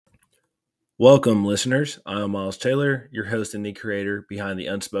Welcome, listeners. I'm Miles Taylor, your host and the creator behind the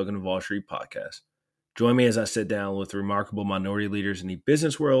Unspoken of Wall Street podcast. Join me as I sit down with remarkable minority leaders in the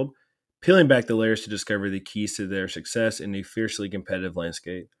business world, peeling back the layers to discover the keys to their success in a fiercely competitive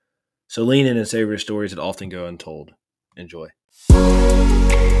landscape. So lean in and savor the stories that often go untold. Enjoy.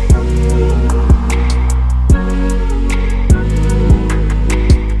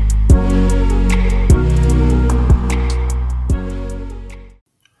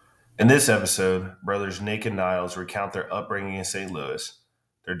 In this episode, brothers Nike and Niles recount their upbringing in St. Louis,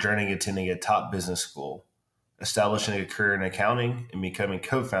 their journey attending a top business school, establishing a career in accounting, and becoming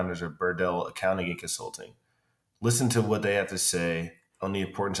co-founders of Burdell Accounting and Consulting. Listen to what they have to say on the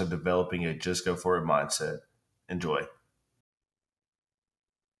importance of developing a just go for it mindset. Enjoy.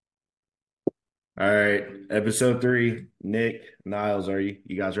 All right, episode 3. Nick, Niles, are you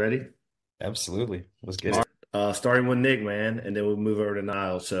guys ready? Absolutely. Let's get it. Starting with Nick, man, and then we'll move over to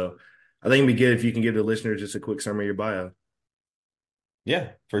Niles. So I think it'd be good if you can give the listeners just a quick summary of your bio. Yeah,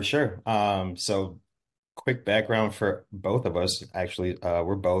 for sure. So quick background for both of us. Actually,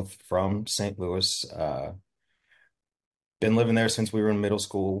 we're both from St. Louis. Been living there since we were in middle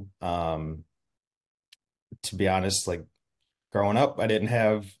school. To be honest, like growing up, I didn't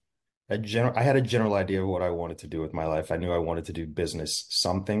have I had a general idea of what I wanted to do with my life. I knew I wanted to do business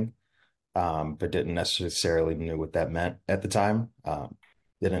something, but didn't necessarily know what that meant at the time.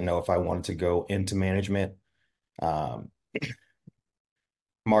 Didn't know if I wanted to go into management. Um,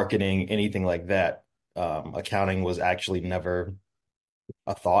 Marketing, anything like that. Accounting was actually never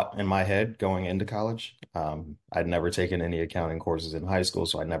a thought in my head going into college. I'd never taken any accounting courses in high school,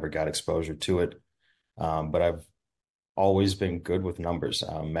 so I never got exposure to it. But I've always been good with numbers.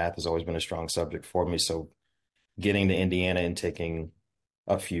 Math has always been a strong subject for me. So getting to Indiana and taking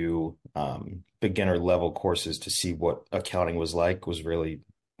a few beginner level courses to see what accounting was like was really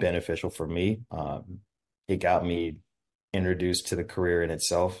beneficial for me. It got me introduced to the career in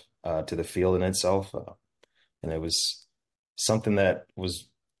itself, to the field in itself. And it was something that was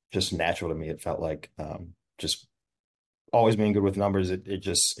just natural to me. It felt like just always being good with numbers.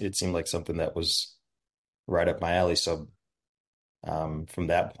 It seemed like something that was right up my alley. So from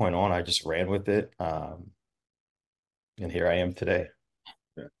that point on, I just ran with it. And here I am today.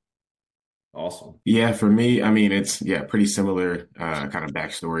 Awesome. Yeah, for me, I mean, it's pretty similar kind of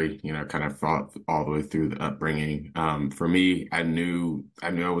backstory, kind of thought all the way through the upbringing. For me, I knew I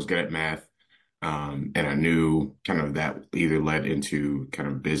was good at math. And I knew kind of that either led into kind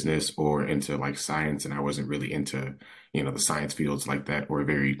of business or into like science, and I wasn't really into, the science fields like that, or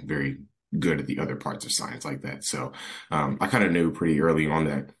very, very good at the other parts of science like that. So I kind of knew pretty early on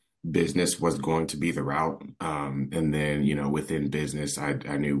that business was going to be the route. And then, within business, I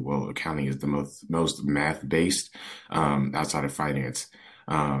knew, well, accounting is the most math based outside of finance.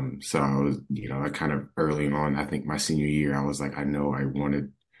 So I was, I kind of early on, I think my senior year, I was like, I know I'm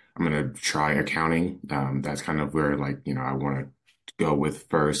going to try accounting. That's kind of where like, I want to go with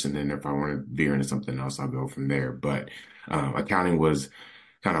first. And then if I want to veer into something else, I'll go from there. But accounting was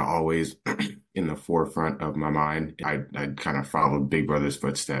kind of always in the forefront of my mind. I kind of followed Big Brother's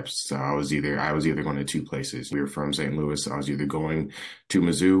footsteps. So I was either going to two places. We were from St. Louis, so I was either going to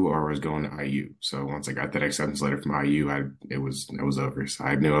Mizzou or I was going to IU. So once I got that acceptance letter from IU, it was over. So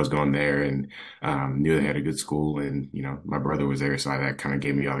I knew I was going there, and knew they had a good school, and my brother was there, so that kind of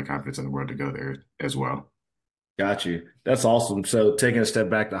gave me all the confidence in the world to go there as well. Got you. That's awesome. So taking a step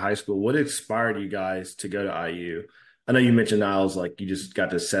back to high school, what inspired you guys to go to IU? I know you mentioned Niles, like you just got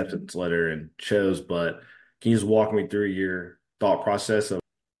the acceptance letter and chose, but can you just walk me through your thought process of?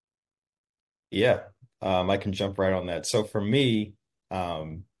 Yeah, I can jump right on that. So for me,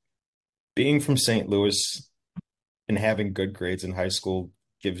 um, being from St. Louis and having good grades in high school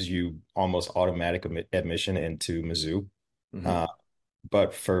gives you almost automatic admission into Mizzou. Mhm. Uh,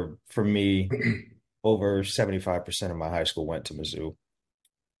 but for me, over 75% of my high school went to Mizzou,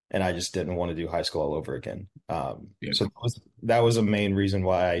 and I just didn't want to do high school all over again. Yeah. So that was a main reason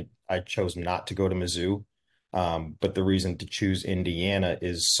why I chose not to go to Mizzou. But the reason to choose Indiana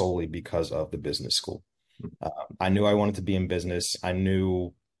is solely because of the business school. I knew I wanted to be in business. I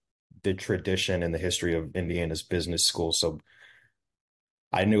knew the tradition and the history of Indiana's business school. So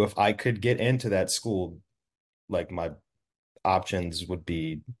I knew if I could get into that school, like my options would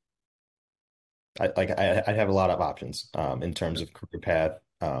be, I have a lot of options in terms of career path,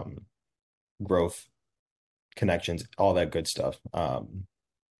 growth, connections, all that good stuff.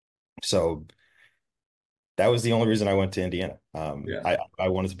 So that was the only reason I went to Indiana. Yeah. I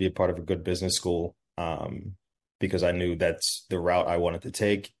wanted to be a part of a good business school because I knew that's the route I wanted to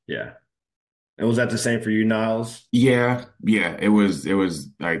take. Yeah. And was that the same for you, Niles? Yeah, it was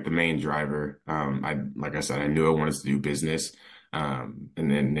like the main driver. Like I said, I knew I wanted to do business. And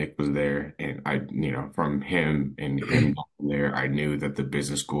then Nick was there, and from him and him going there, I knew that the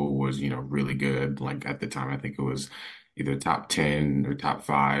business school was, really good. Like at the time, I think it was either top 10 or top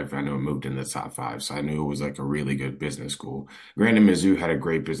five. I know it moved in the top five, so I knew it was like a really good business school. Granted, Mizzou had a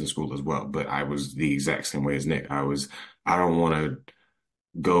great business school as well, but I was the exact same way as Nick. I don't want to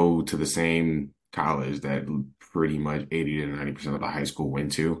go to the same college that pretty much 80 to 90% of the high school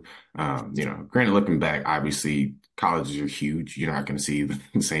went to. Granted, looking back, obviously colleges are huge. You're not going to see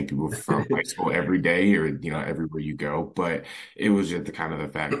the same people from high school every day or, everywhere you go. But it was just the kind of the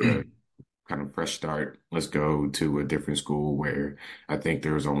fact of kind of fresh start. Let's go to a different school where I think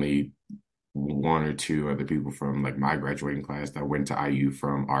there was only one or two other people from like my graduating class that went to IU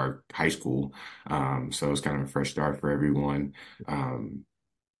from our high school. So it was kind of a fresh start for everyone.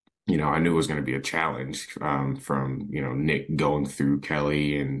 I knew it was going to be a challenge from, Nick going through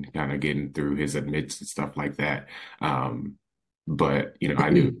Kelly and kind of getting through his admits and stuff like that. But, I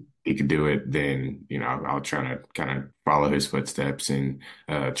knew he could do it. Then, I'll try to kind of follow his footsteps and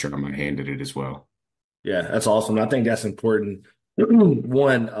try my hand at it as well. Yeah, that's awesome. I think that's important.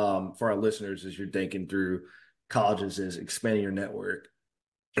 One, for our listeners, as you're thinking through colleges, is expanding your network.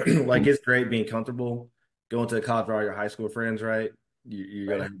 Like it's great being comfortable going to college with all your high school friends, right? You're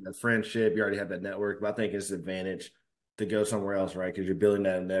gonna Right. have that friendship, you already have that network. But I think it's an advantage to go somewhere else, right? Because you're building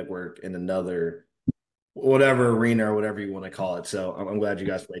that network in another whatever arena or whatever you want to call it. So I'm glad you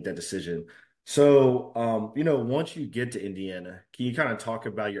guys made that decision. So once you get to Indiana, can you kind of talk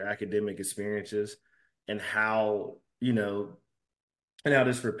about your academic experiences and how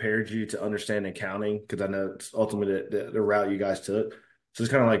this prepared you to understand accounting? Because I know it's ultimately the route you guys took. So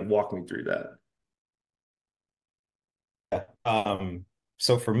just kind of like walk me through that.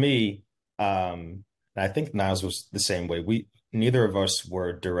 So for me, I think Niles was the same way. We neither of us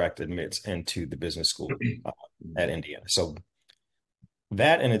were direct admits into the business school at Indiana. So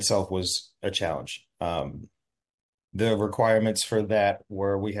that in itself was a challenge. The requirements for that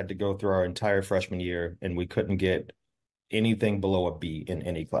were we had to go through our entire freshman year and we couldn't get anything below a B in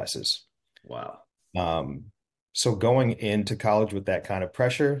any classes. Wow. Um, so going into college with that kind of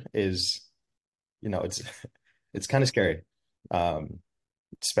pressure is, it's it's kind of scary. Um,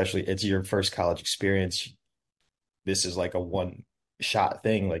 Especially it's your first college experience. This is like a one shot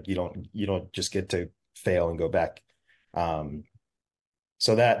thing. Like you don't just get to fail and go back. Um,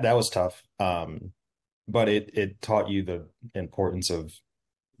 so that was tough. But it taught you the importance of,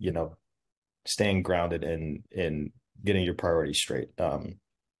 you know, staying grounded and getting your priorities straight.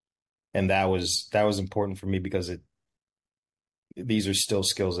 And that was important for me because these are still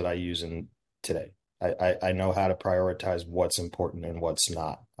skills that I use in today. I know how to prioritize what's important and what's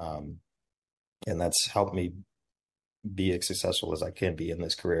not. And that's helped me be as successful as I can be in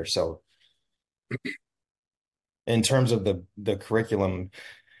this career. So in terms of the curriculum,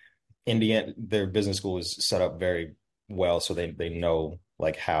 Indiana, their business school is set up very well, so they know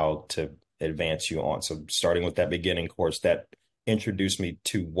like how to advance you on. So starting with that beginning course, that introduced me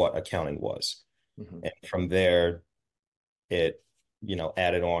to what accounting was. Mhm. And from there, it,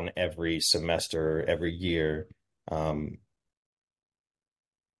 added on every semester, every year, um,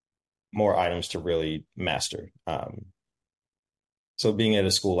 more items to really master. So being at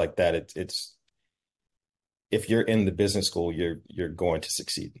a school like that, it's if you're in the business school, you're going to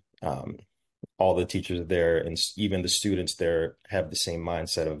succeed. All the teachers there and even the students there have the same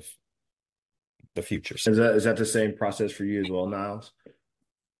mindset of the future. So Is that the same process for you as well, Niles?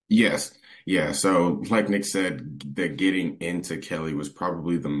 Yes. Yeah. So, like Nick said, the getting into Kelly was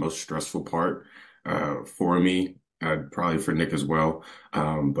probably the most stressful part for me, probably for Nick as well.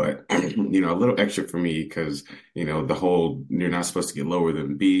 But, a little extra for me because, the whole you're not supposed to get lower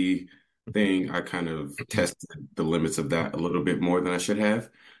than B thing, I kind of tested the limits of that a little bit more than I should have.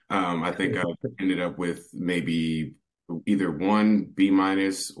 I think I ended up with maybe either one B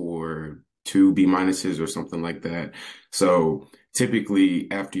minus or two B minuses or something like that. So,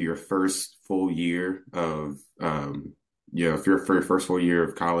 typically after your first full year of if you're for your first full year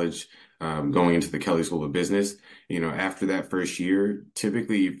of college, going into the Kelly School of Business, after that first year,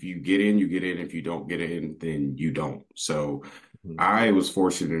 typically if you get in, you get in. If you don't get in, then you don't. So Mhm. I was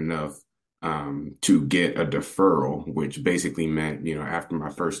fortunate enough to get a deferral, which basically meant, after my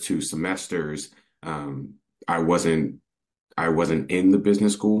first two semesters, um, I wasn't I wasn't in the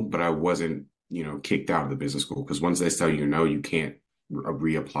business school, but I wasn't, kicked out of the business school because once they tell you no, you can't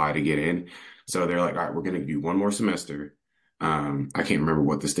reapply to get in. So they're like, all right, we're going to give you one more semester. I can't remember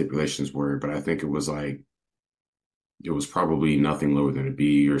what the stipulations were, but I think it was like it was probably nothing lower than a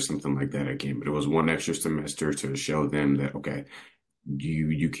B or something like that again. But it was one extra semester to show them that, okay,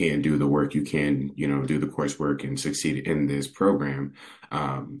 you can do the work, you can, do the coursework and succeed in this program.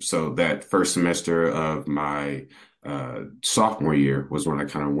 So that first semester of my sophomore year was when I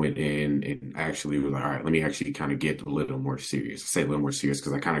kind of went in and actually was like, all right, let me actually kind of get a little more serious. I say a little more serious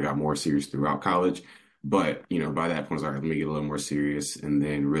because I kind of got more serious throughout college. But, by that point, I was like, all right, let me get a little more serious and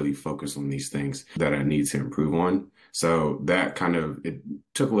then really focus on these things that I need to improve on. So that kind of it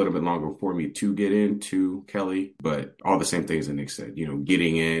took a little bit longer for me to get into Kelly, but all the same things that Nick said,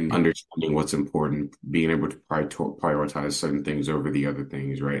 getting in, understanding what's important, being able to prioritize certain things over the other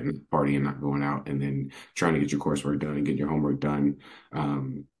things, right? And partying, not going out, and then trying to get your coursework done and get your homework done.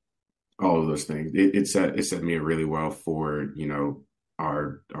 All of those things. It set me up really well for,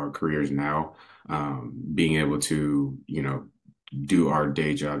 our careers now. Being able to, do our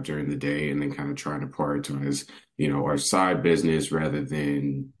day job during the day and then kind of trying to prioritize, our side business rather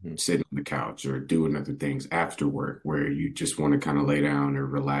than sitting on the couch or doing other things after work where you just want to kind of lay down or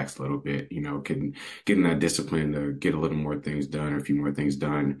relax a little bit, can get in that discipline to get a little more things done or a few more things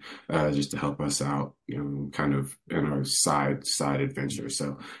done, just to help us out, kind of in our side adventure.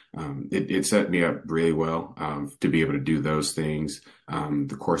 So it set me up really well to be able to do those things.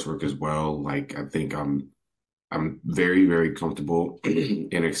 The coursework as well. Like I think I'm very, very comfortable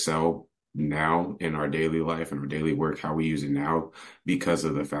in Excel now in our daily life and our daily work, how we use it now because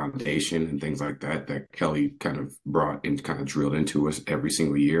of the foundation and things like that that Kelly kind of brought and kind of drilled into us every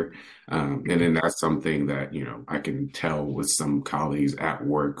single year. And then that's something that, I can tell with some colleagues at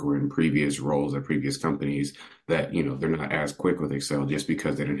work or in previous roles at previous companies that, they're not as quick with Excel just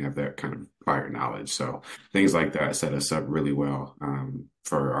because they didn't have that kind of prior knowledge. So things like that set us up really well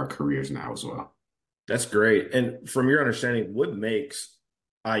for our careers now as well. That's great. And from your understanding, what makes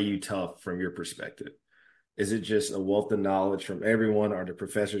IU tough from your perspective? Is it just a wealth of knowledge from everyone? Are the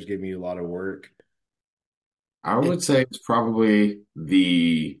professors giving you a lot of work? I would say it's probably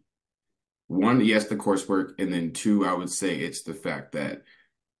the one, yes, the coursework, and then two, I would say it's the fact that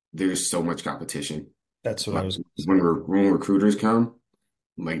there's so much competition. That's what I Like was when gonna recruiters come,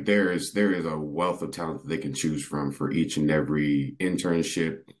 like there is a wealth of talent that they can choose from for each and every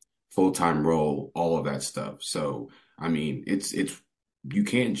internship, full-time role, all of that stuff. So, I mean, it's you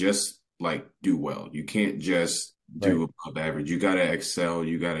can't just like do well. You can't just say. Right. do above average. You got to excel.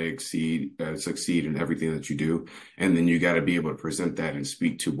 You got to succeed in everything that you do, and then you got to be able to present that and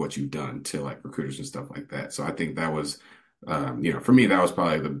speak to what you've done to like recruiters and stuff like that. So I think that was, for me, that was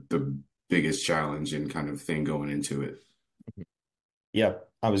probably the biggest challenge and kind of thing going into it. Yeah,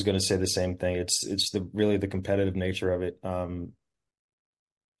 I was going to say the same thing. It's the really the competitive nature of it.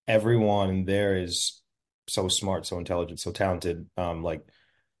 Everyone there is so smart, so intelligent, so talented. Like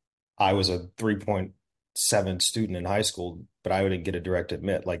I was a 3.7 student in high school, but I wouldn't get a direct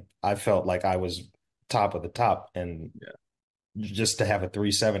admit. Like I felt like I was top of the top, and Yeah. just to have a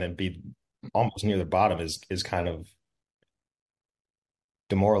 3.7 and be almost near the bottom is kind of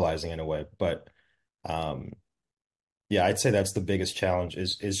demoralizing in a way. But um, yeah, I'd say that's the biggest challenge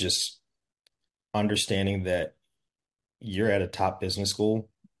is just understanding that you're at a top business school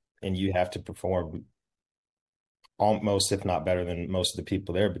and you have to perform almost, if not better than most of the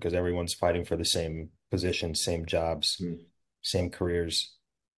people there because everyone's fighting for the same positions, same jobs, Mhm. same careers.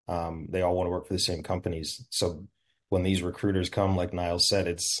 They all want to work for the same companies. So when these recruiters come, like Niles said,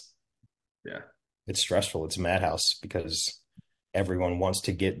 Yeah. it's stressful. It's a madhouse because everyone wants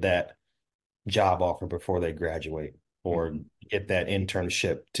to get that job offer before they graduate or Mhm. get that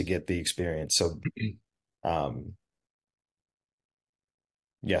internship to get the experience. So um,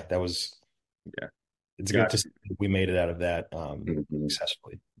 yeah, that was Yeah. it's good to Gotcha. see we made it out of that Mhm.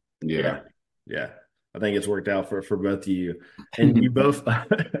 successfully. Yeah. Yeah. Yeah. I think it's worked out for both of you. And you both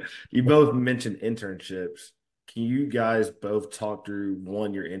you both mentioned internships. Can you guys both talk through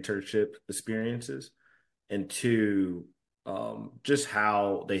one, your internship experiences, and two, just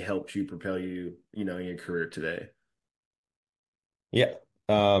how they helped you propel you, in your career today? Yeah.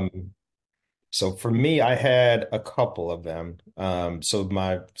 So for me, I had a couple of them. So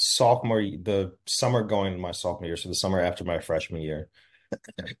my the summer going into my sophomore year, so the summer after my freshman year,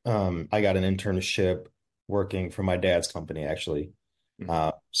 I got an internship working for my dad's company, actually.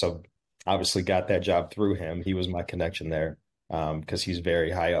 Mhm. So obviously got that job through him. He was my connection there, because he's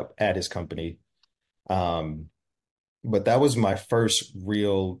very high up at his company. Um, but that was my first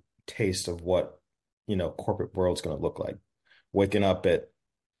real taste of what, corporate world's going to look like. Waking up at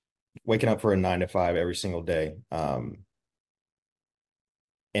waking up for a 9 to 5 every single day,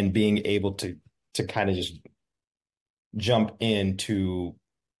 and being able to kind of just jump into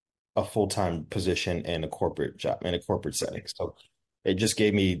a full-time position in a corporate job in a corporate setting. So it just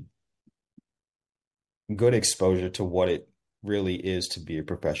gave me good exposure to what it really is to be a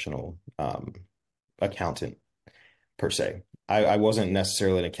professional accountant per se. I wasn't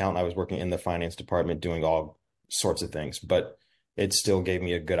necessarily an accountant. I was working in the finance department doing all sorts of things, but it still gave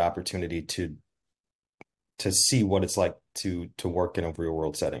me a good opportunity to see what it's like to work in a real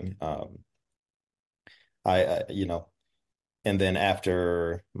world setting. You know, and then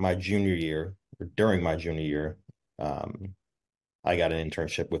after my junior year, or during my junior year, um, I got an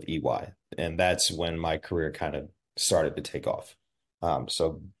internship with EY, and that's when my career kind of started to take off.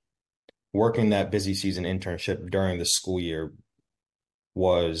 So working that busy season internship during the school year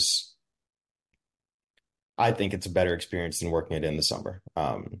was, I think it's a better experience than working it in the summer.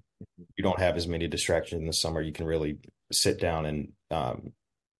 You don't have as many distractions in the summer. You can really sit down and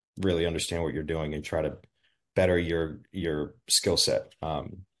really understand what you're doing and try to better your skill set.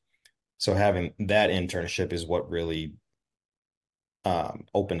 So having that internship is what really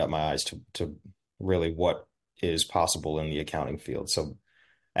opened up my eyes to really what is possible in the accounting field. So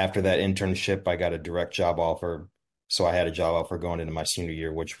after that internship, I got a direct job offer. So I had a job offer going into my senior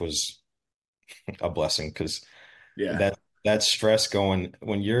year, which was a blessing because Yeah. that stress going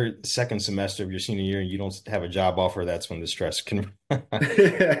when you're second semester of your senior year and you don't have a job offer, that's when the stress can.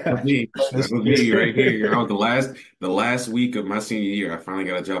 With me, that was me right here. I was the last week of my senior year. I finally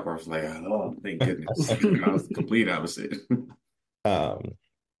got a job. I was like, oh, thank goodness. I was the complete opposite. Um,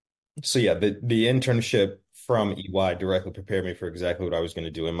 so yeah, the internship from EY directly prepared me for exactly what I was going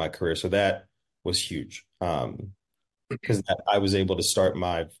to do in my career. So that was huge. Because I was able to start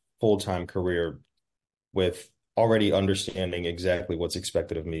my full-time career with already understanding exactly what's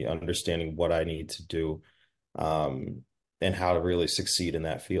expected of me, understanding what I need to do, and how to really succeed in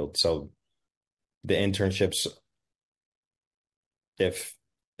that field. So the internships, if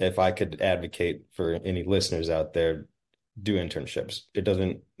if I could advocate for any listeners out there, do internships. It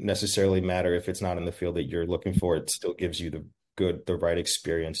doesn't necessarily matter if it's not in the field that you're looking for. It still gives you the right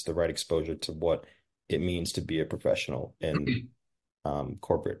experience, the right exposure to what it means to be a professional in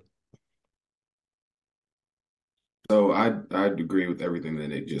corporate. So I'd agree with everything that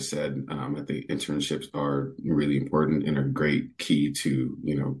Nick just said. I think internships are really important and a great key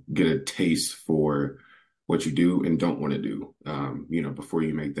to, get a taste for what you do and don't want to do, before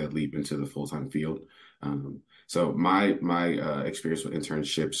you make that leap into the full-time field. So my experience with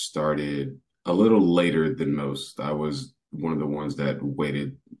internships started a little later than most. I was one of the ones that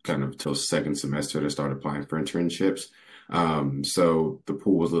waited kind of till second semester to start applying for internships. So the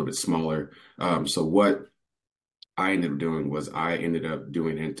pool was a little bit smaller. So what I ended up doing was I ended up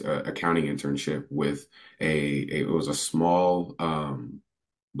doing an accounting internship with it was a small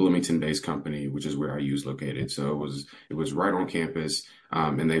Bloomington-based company, which is where IU is located. So it was right on campus,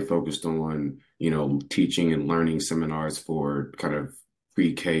 and they focused on teaching and learning seminars for kind of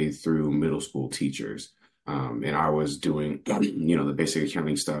pre-K through middle school teachers. And I was doing the basic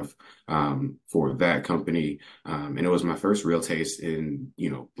accounting stuff for that company, and it was my first real taste in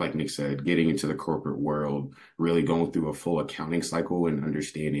like Nick said, getting into the corporate world, really going through a full accounting cycle and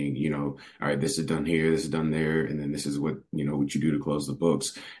understanding all right, this is done here, this is done there, and then this is what what you do to close the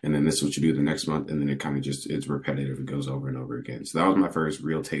books, and then this is what you do the next month, and then it kind of just it's repetitive, it goes over and over again. So that was my first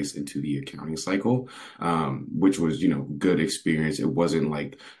real taste into the accounting cycle, which was good experience. It wasn't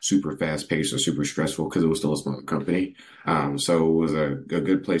like super fast paced or super stressful because it was still a small company. So it was a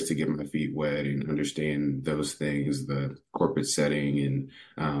good place to get my feet wet and understand those things, the corporate setting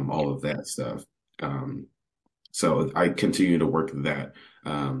and all of that stuff. So I continued to work that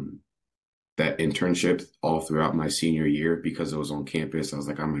internship all throughout my senior year because it was on campus. I was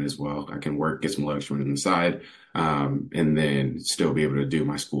like, I might as well. I can work, get some lecturing on the side, and then still be able to do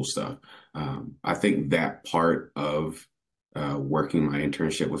my school stuff. I think that part of working my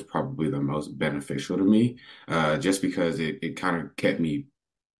internship was probably the most beneficial to me, just because it kind of kept me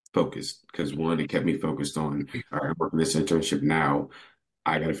focused. Because one, it kept me focused on, all right, I'm working this internship now.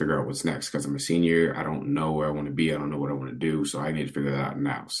 I got to figure out what's next because I'm a senior. I don't know where I want to be. I don't know what I want to do. So I need to figure that out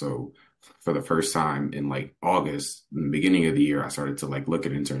now. So for the first time in like August, in the beginning of the year, I started to like look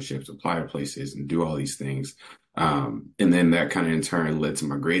at internships, apply to places, and do all these things. And then that kind of in turn led to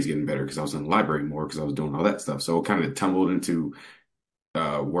my grades getting better because I was in the library more because I was doing all that stuff. So it kind of tumbled into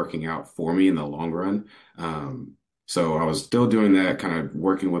working out for me in the long run. So I was still doing that, kind of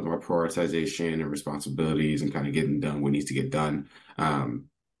working with my prioritization and responsibilities and kind of getting done what needs to get done.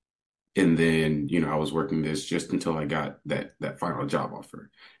 And then, I was working this just until I got that final job offer.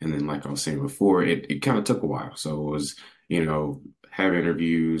 And then, like I was saying before, it kind of took a while. So it was, have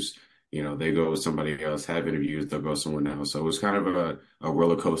interviews, they go with somebody else, have interviews, they'll go someone else. So it was kind of a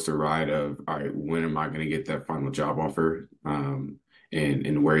roller coaster ride of, all right, when am I going to get that final job offer?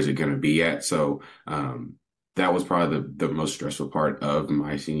 And where is it going to be at? So that was probably the most stressful part of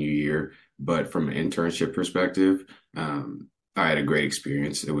my senior year. But from an internship perspective, I had a great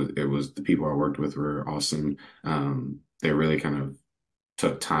experience. It was the people I worked with were awesome. They really kind of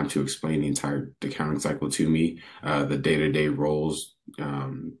took time to explain the entire accounting cycle to me, the day-to-day roles,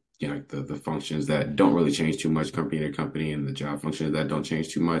 like the functions that don't really change too much company to company, and the job functions that don't change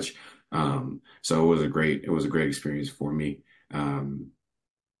too much. So it was a great experience for me. Um,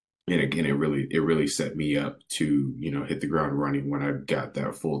 and again, it really set me up to, hit the ground running when I got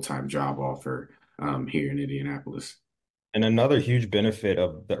that full-time job offer here in Indianapolis. And another huge benefit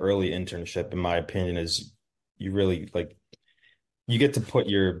of the early internship, in my opinion, is you really like you get to put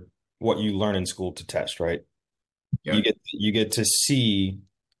your what you learn in school to test, right? Yeah. You get to see,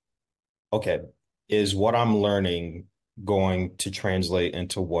 okay, is what I'm learning going to translate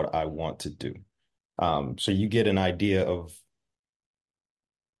into what I want to do? So you get an idea of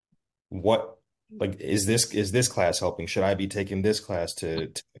what like is this class helping? Should I be taking this class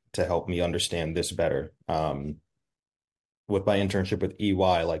to help me understand this better? With my internship with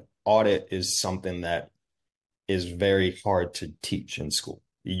EY, like audit is something that is very hard to teach in school.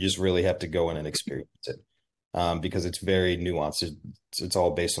 You just really have to go in and experience it, because it's very nuanced. It's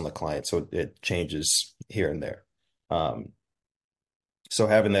all based on the client, so it changes here and there. Um, so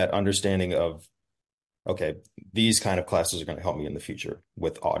having that understanding of, okay, these kind of classes are going to help me in the future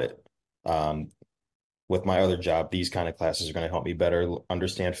with audit. Um, with my other job, these kind of classes are going to help me better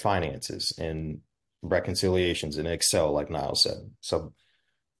understand finances and reconciliations in Excel, like Niles said. So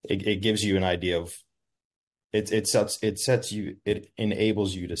it gives you an idea of it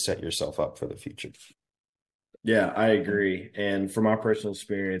enables you to set yourself up for the future. Yeah, I agree. And from my personal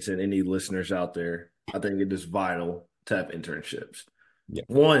experience and any listeners out there, I think it is vital to have internships. Yeah.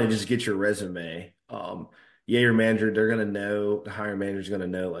 One, it just gets your resume. Yeah, your manager, they're gonna know, the hiring manager's gonna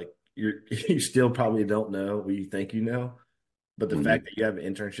know, like you still probably don't know what you think you know. But the fact Mhm. that you have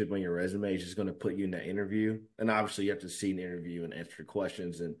an internship on your resume is just gonna put you in that interview. And obviously you have to see an interview and answer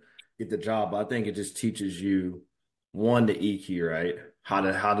questions and get the job. But I think it just teaches you one, the EQ, right? How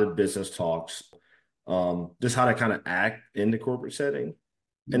the business talks, just how to kind of act in the corporate setting.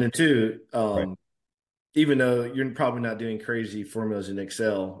 And then two, Right. even though you're probably not doing crazy formulas in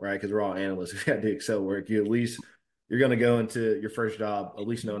Excel, right? Because we're all analysts, we got to do Excel work. You're going to go into your first job at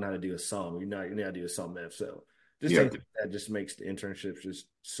least knowing how to do a sum. You know how to do a sum in Excel. Just Yeah. think that just makes the internships just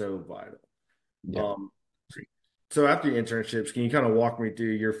so vital. Yeah. Um, so after your internships, can you kind of walk me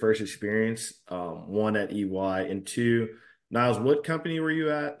through your first experience? One at EY and two, Niles, what company were you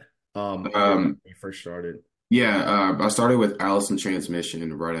at? When Um, you first started? Yeah, I started with Allison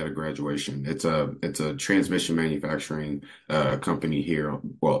Transmission right out of graduation. It's a transmission manufacturing company here,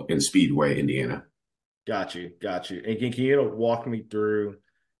 well, in Speedway, Indiana. Got you, got you. And can you walk me through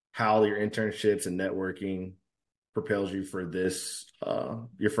how your internships and networking propels you for this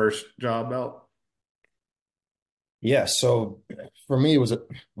your first job out? Yeah. So for me, it was a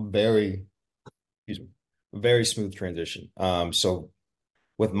very, excuse me, very smooth transition. So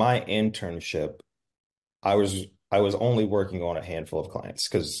with my internship, I was I was only working on a handful of clients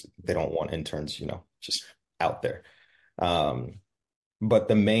because they don't want interns, just out there. Um, but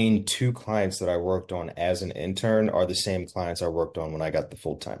the main two clients that I worked on as an intern are the same clients I worked on when I got the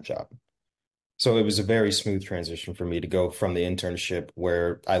full-time job. So it was a very smooth transition for me to go from the internship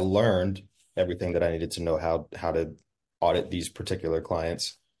where I learned everything that I needed to know how to audit these particular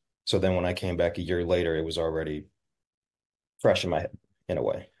clients. So then when I came back a year later, it was already fresh in my head in a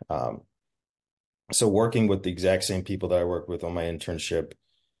way. So working with the exact same people that I worked with on my internship,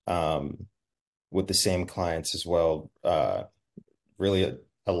 um, with the same clients as well, really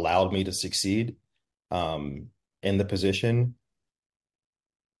allowed me to succeed um, in the position.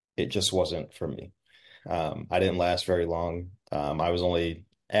 It just wasn't for me. I didn't last very long. I was only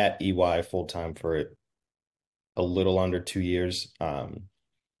at EY full time for a little under 2 years.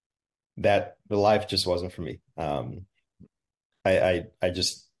 That the life just wasn't for me. I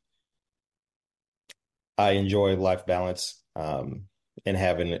just I enjoy life balance, and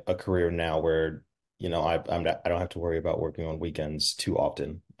having a career now where I don't have to worry about working on weekends too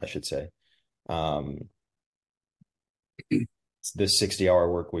often, I should say. Um, the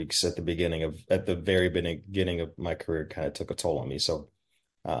 60-hour work weeks at the very beginning of my career kind of took a toll on me. So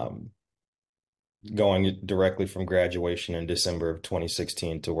um, going directly from graduation in December of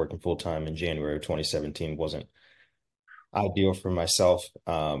 2016 to working full time in January of 2017 wasn't ideal for myself.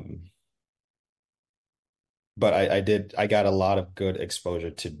 but I got a lot of good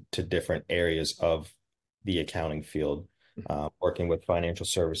exposure to different areas of the accounting field, working with financial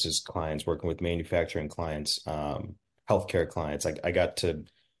services clients, working with manufacturing clients, healthcare clients. I got to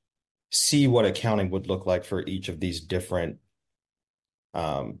see what accounting would look like for each of these different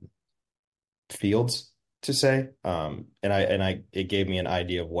um, fields to say. And it gave me an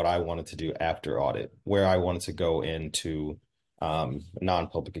idea of what I wanted to do after audit, where I wanted to go into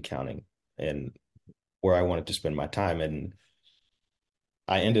non-public accounting and where I wanted to spend my time. And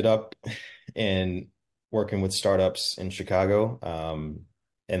I ended up in working with startups in Chicago.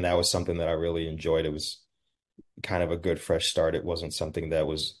 And that was something that I really enjoyed. It was kind of a good fresh start. It wasn't something that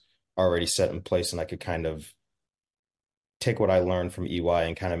was already set in place, and I could kind of take what I learned from EY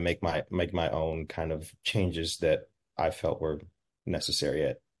and kind of make my own kind of changes that I felt were necessary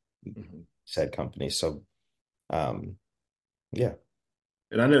at Mhm. said company. So yeah.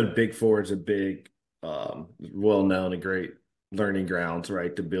 And I know Big Four is a big, well known and great learning grounds,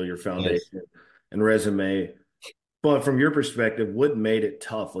 right, to build your Yes. foundation and resume. But from your perspective, what made it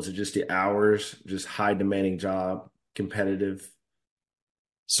tough? Was it just the hours, just high demanding job, competitive?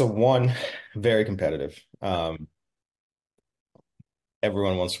 So one, very competitive.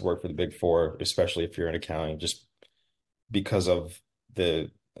 Everyone wants to work for the Big Four, especially if you're in accounting, just because of the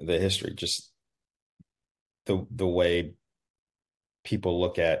history, just the way people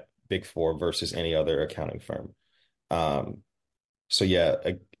look at Big Four versus any other accounting firm. Um, so yeah,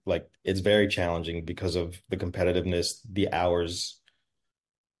 like it's very challenging because of the competitiveness, the hours,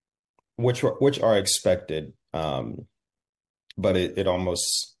 which are expected. But it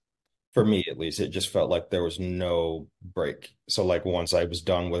almost, for me at least, it just felt like there was no break. So like once I was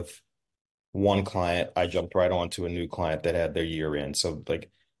done with one client, I jumped right on to a new client that had their year in. So like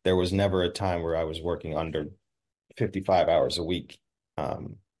there was never a time where I was working under 55 hours a week.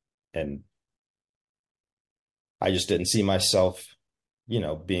 And I just didn't see myself,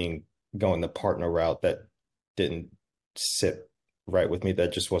 being going the partner route. That didn't sit right with me.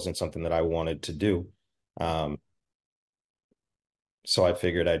 That just wasn't something that I wanted to do. Um, so I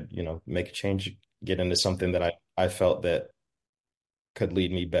figured I'd, make a change, get into something that I felt that could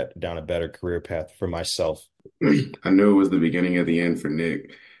lead me down a better career path for myself. I knew it was the beginning of the end for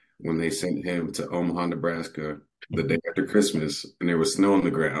Nick when they sent him to Omaha, Nebraska the day after Christmas and there was snow on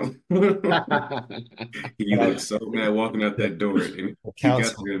the ground. He looked so mad walking out that door. And he got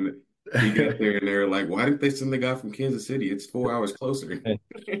Counts. there and he got there and they were like, why didn't they send the guy from Kansas City? It's 4 hours closer.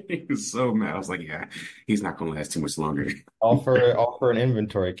 He was so mad. I was like, yeah, he's not gonna last too much longer. All for an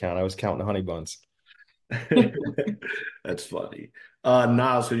inventory count. I was counting honey buns. That's funny.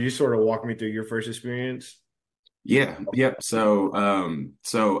 Niles, could you sort of walk me through your first experience? Yeah, yep.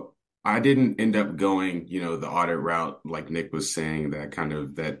 So I didn't end up going, the audit route, like Nick was saying,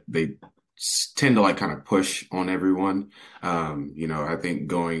 that they tend to like kind of push on everyone. I think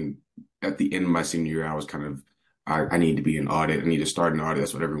going at the end of my senior year, I was kind of I need to be an audit. I need to start an audit.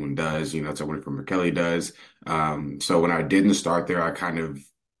 That's what everyone does. That's what everyone from McKelly does. So when I didn't start there, I kind of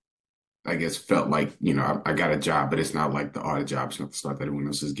I guess felt like, I got a job, but it's not like the audit job. It's not the stuff that everyone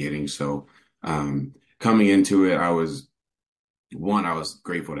else is getting. So coming into it, I was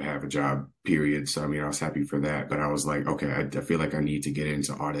grateful to have a job, period. So, I was happy for that. But I was like, okay, I feel like I need to get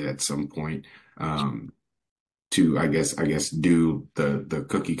into audit at some point to, I guess, do the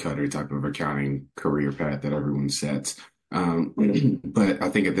cookie cutter type of accounting career path that everyone sets. But I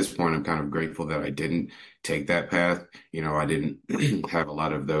think at this point, I'm kind of grateful that I didn't take that path. I didn't have a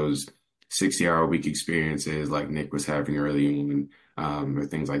lot of those 60-hour week experiences like Nick was having early on, or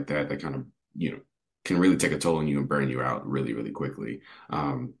things like that that kind of, can really take a toll on you and burn you out really, really quickly.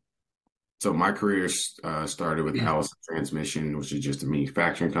 So my career started with Allison Transmission, which is just a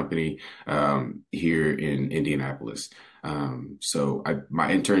manufacturing company here in Indianapolis. So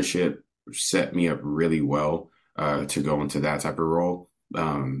my internship set me up really well to go into that type of role.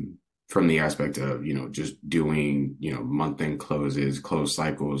 From the aspect of, just doing, month-end closes, close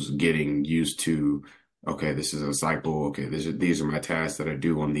cycles, getting used to, okay, this is a cycle. Okay, these are my tasks that I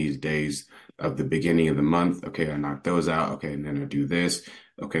do on these days of the beginning of the month. Okay, I knock those out. Okay, and then I do this.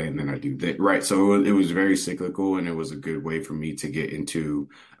 Okay, and then I do that. Right. So it was very cyclical, and it was a good way for me to get into,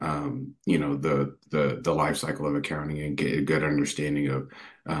 the life cycle of accounting and get a good understanding of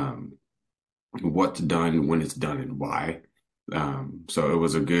what's done, when it's done, and why. So it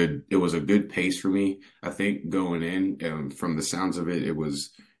was a good pace for me. I think going in, from the sounds of it, it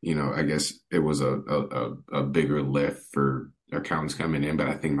was, I guess it was a bigger lift for accountants coming in, but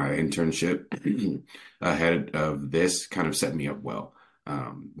I think my internship ahead of this kind of set me up well,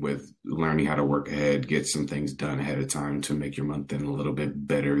 with learning how to work ahead, get some things done ahead of time to make your month end a little bit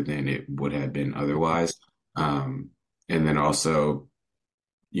better than it would have been otherwise. Um, and then also,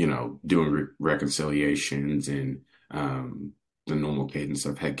 doing reconciliations and the normal cadence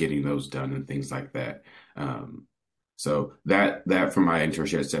of getting those done and things like that. Um, so that for my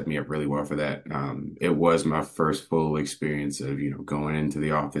internship set me up really well for that. It was my first full experience of, going into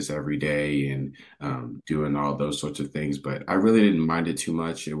the office every day and doing all those sorts of things. But I really didn't mind it too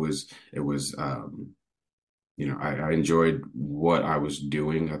much. I enjoyed what I was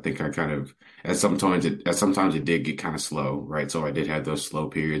doing. I think I kind of, at sometimes it did get kind of slow, right? So I did have those slow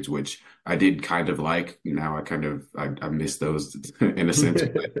periods, which I did kind of like. Now I miss those in a sense,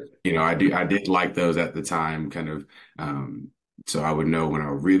 but I did like those at the time, kind of. Um, so I would know when I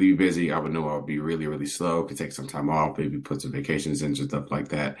was really busy, I would know I would be really, really slow, could take some time off, maybe put some vacations in and stuff like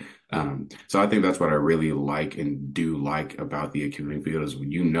that. So I think that's what I really like and do like about the accounting field is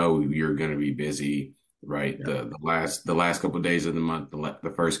when you're going to be busy, right? Yeah. The last couple of days of the month,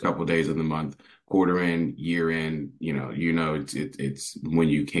 the first couple of days of the month, quarter end, year end, it's when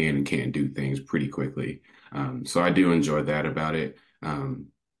you can and can't do things pretty quickly. So I do enjoy that about it.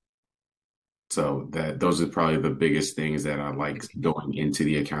 So those are probably the biggest things that I like going into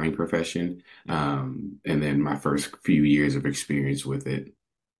the accounting profession. And then my first few years of experience with it.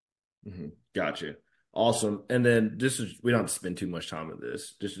 Gotcha. Awesome. And then we don't have to spend too much time with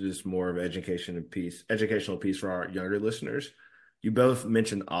this. This is just more of educational piece for our younger listeners. You both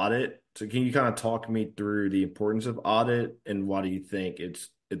mentioned audit. So can you kind of talk me through the importance of audit and why do you think it's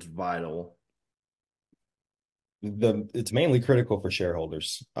vital? It's mainly critical for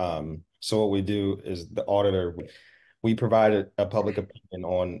shareholders. So what we do is the auditor, we provide a public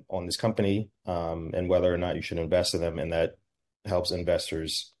opinion on this company, and whether or not you should invest in them, and that helps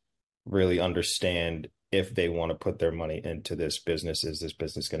investors really understand if they want to put their money into this business. Is this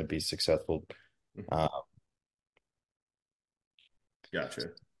business going to be successful? Uh, Gotcha.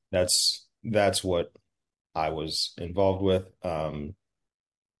 that's what I was involved with. And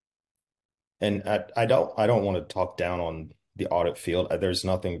I don't want to talk down on the audit field. There's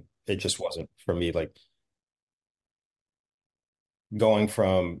nothing, it just wasn't for me. Like going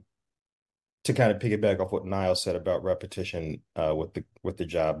from to kind of piggyback off what Niall said about repetition with the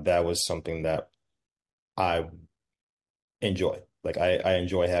job, that was something that I enjoy. Like I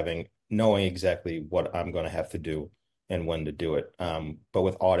enjoy knowing exactly what I'm going to have to do and when to do it. But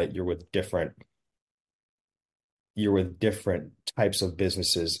with audit, you're with different types of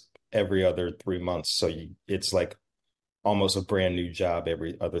businesses every other 3 months. So it's like almost a brand new job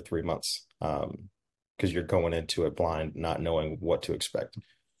every other 3 months, because you're going into it blind, not knowing what to expect.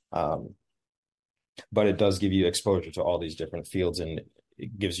 Um, but it does give you exposure to all these different fields, and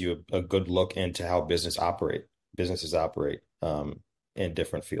it gives you a good look into how businesses operate, in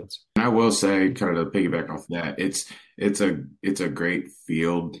different fields. And I will say, kind of to piggyback off that, it's a great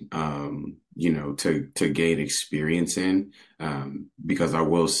field, to gain experience in, because I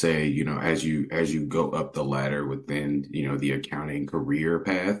will say, as you go up the ladder within, the accounting career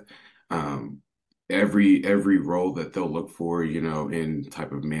path, um, every role that they'll look for, in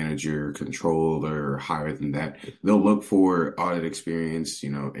type of manager, controller, or higher than that, they'll look for audit experience,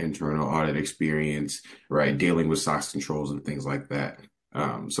 internal audit experience, right? Dealing with SOX controls and things like that.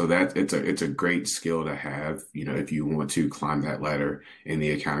 So that it's a great skill to have, if you want to climb that ladder in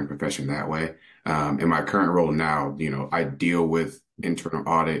the accounting profession that way. In my current role now, I deal with internal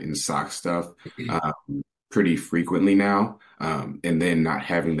audit and SOX stuff. Pretty frequently now. And then not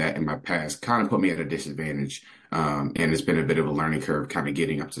having that in my past kind of put me at a disadvantage. And it's been a bit of a learning curve kind of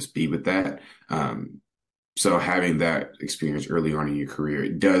getting up to speed with that. So having that experience early on in your career,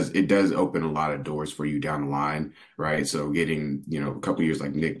 it does open a lot of doors for you down the line, right? So getting, a couple years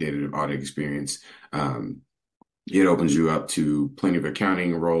like Nick did of audit experience, it opens you up to plenty of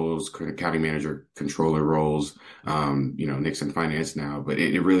accounting roles, accounting manager, controller roles. Nick's in finance now, but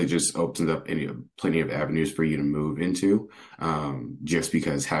it really just opens up plenty of avenues for you to move into. Just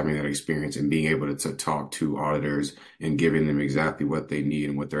because having that experience and being able to talk to auditors and giving them exactly what they need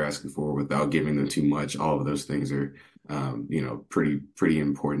and what they're asking for without giving them too much, all of those things are, pretty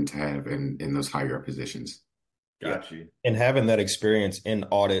important to have in those higher up positions. Yeah. Got you. And having that experience in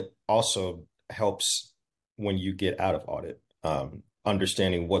audit also helps when you get out of audit,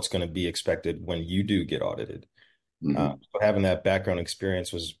 understanding what's going to be expected when you do get audited. Hmm. So having that background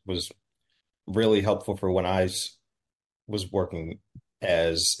experience was really helpful for when was working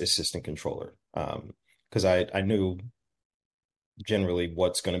as assistant controller, because I knew generally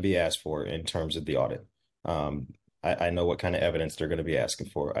what's going to be asked for in terms of the audit. Um, I know what kind of evidence they're going to be asking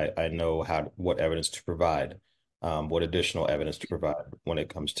for. I know what evidence to provide, what additional evidence to provide when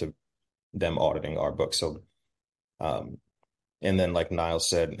it comes to them auditing our books. So, um, And then, like Niall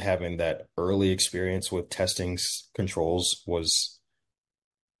said, having that early experience with testing controls was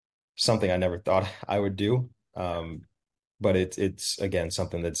something I never thought I would do. But it's again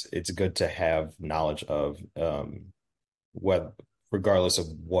something it's good to have knowledge of, what regardless of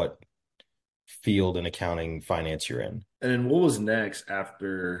what field in accounting finance you're in. And then what was next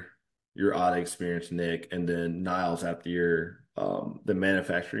after your audit experience, Nick, and then Niles after your the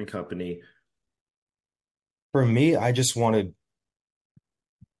manufacturing company? For me, I just wanted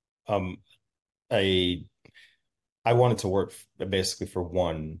um a I wanted to work basically for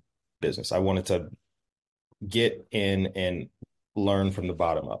one business. I wanted to get in and learn from the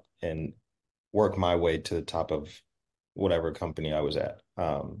bottom up and work my way to the top of whatever company I was at.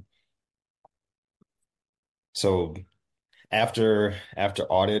 So after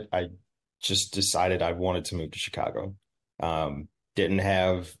audit, I just decided I wanted to move to Chicago. Didn't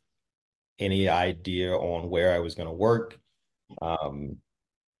have any idea on where I was going to work. Um,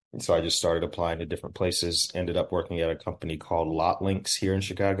 so I just started applying to different places, ended up working at a company called Lot Links here in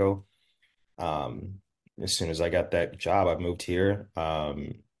Chicago. Um, as soon as I got that job, I moved here.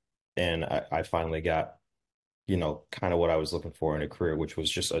 And I finally got, kind of what I was looking for in a career, which was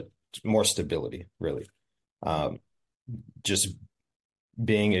just a more stability, really. Um, just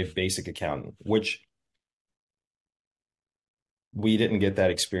being a basic accountant, which we didn't get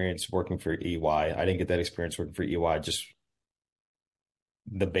that experience working for EY. I didn't get that experience working for EY, just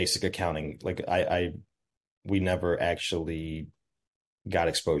the basic accounting. Like we never actually got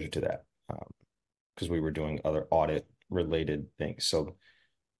exposure to that, because we were doing other audit related things. So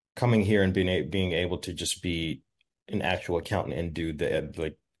coming here and being able to just be an actual accountant and do the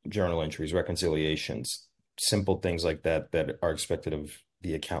like journal entries, reconciliations, simple things like that that are expected of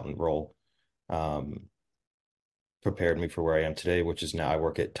the accountant role, um, prepared me for where I am today, which is now I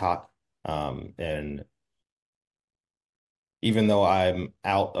work at Tot. And even though I'm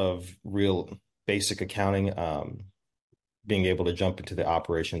out of real basic accounting, being able to jump into the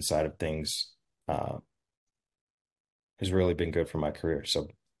operation side of things has really been good for my career. So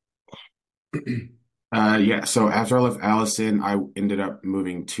Yeah, so after I left Allison, I ended up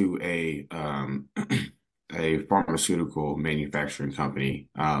moving to a a pharmaceutical manufacturing company.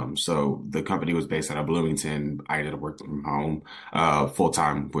 So the company was based out of Bloomington. I ended up working from home full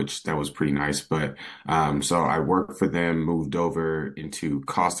time, which that was pretty nice. But so I worked for them, moved over into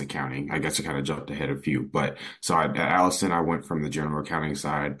cost accounting. I guess I kind of jumped ahead a few, but so at Allison, I went from the general accounting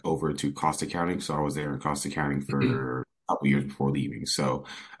side over to cost accounting. So I was there in cost accounting for a couple years before leaving. So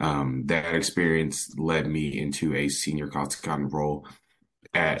that experience led me into a senior cost accountant role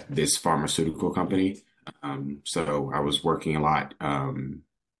at this pharmaceutical company. So I was working a lot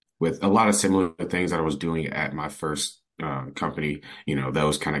with a lot of similar things that I was doing at my first company.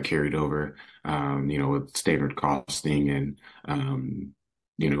 Those kind of carried over, with standard costing and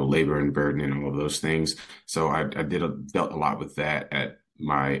labor and burden and all of those things. So I dealt a lot with that at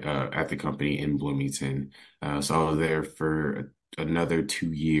my at the company in Bloomington. So I was there for another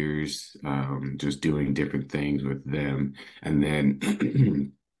 2 years, just doing different things with them. And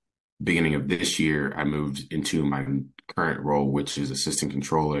then beginning of this year, I moved into my current role, which is assistant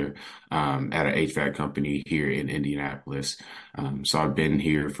controller at an HVAC company here in Indianapolis. So I've been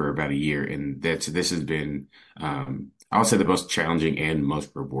here for about a year, and this has been, I would say, the most challenging and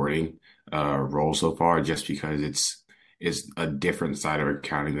most rewarding role so far, just because it's a different side of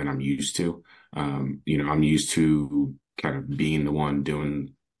accounting than I'm used to. I'm used to kind of being the one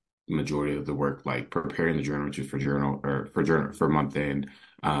doing majority of the work, like preparing the journal entries for month end,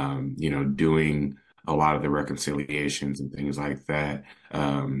 doing a lot of the reconciliations and things like that.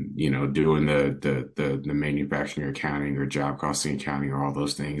 Doing the manufacturing accounting or job costing accounting or all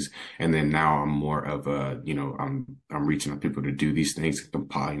those things. And then now I'm more of I'm reaching out to people to do these things,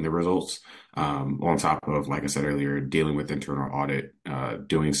 compiling the results. On top of, like I said earlier, dealing with internal audit,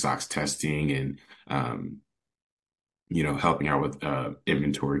 doing SOX testing and helping out with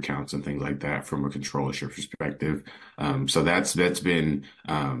inventory counts and things like that from a controllership perspective. So that's been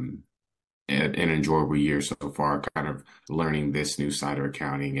an enjoyable year so far, kind of learning this new side of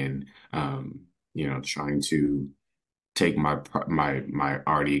accounting and trying to take my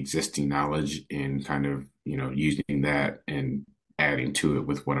already existing knowledge and kind of using that and adding to it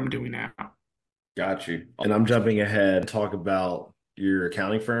with what I'm doing now. Got you. And I'm jumping ahead to talk about your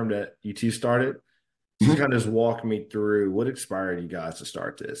accounting firm that you two started. So kind of just walk me through what inspired you guys to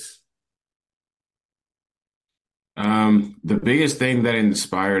start this. The biggest thing that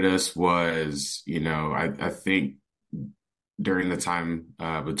inspired us was, I think during the time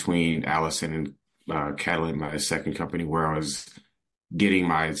between Allison and Catalent, my second company, where I was getting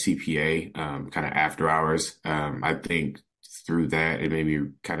my CPA kind of after hours. I think through that, it made me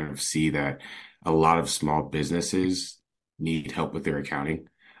kind of see that a lot of small businesses need help with their accounting.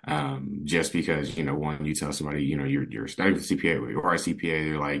 Just because, one, you tell somebody, you're studying for CPA or you are a CPA,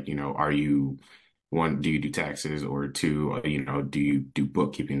 they're like, are you one, do you do taxes? Or two, do you do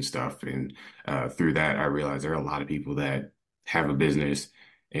bookkeeping stuff? And through that, I realized there are a lot of people that have a business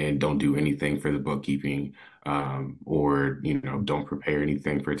and don't do anything for the bookkeeping, or, don't prepare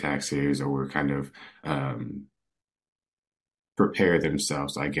anything for taxes, or kind of prepare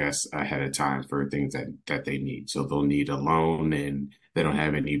themselves, I guess, ahead of time for things that they need. So they'll need a loan and they don't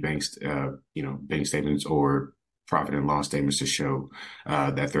have any bank statements or profit and loss statements to show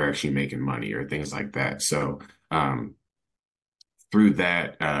that they're actually making money or things like that. So through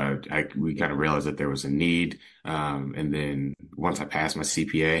that, we kind of realized that there was a need. And then once I passed my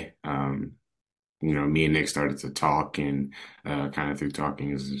CPA, me and Nick started to talk, and kind of through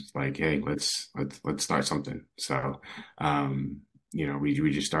talking is just like, hey, let's start something. So,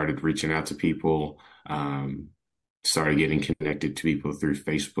 we just started reaching out to people, started getting connected to people through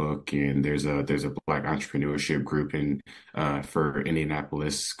Facebook, and there's a Black entrepreneurship group in for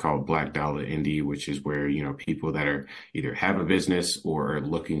Indianapolis called Black Dollar Indie, which is where people that are either have a business or are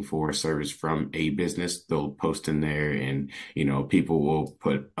looking for a service from a business, they'll post in there, and people will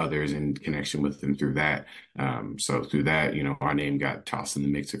put others in connection with them through that. So through that, our name got tossed in the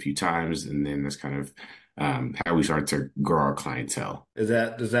mix a few times, and then that's kind of how we started to grow our clientele. Does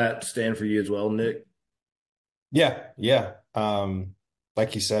that stand for you as well, Nick? Yeah, yeah.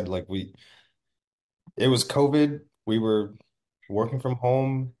 Like you said, it was COVID. We were working from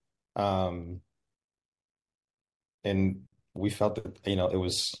home, um, and we felt that, it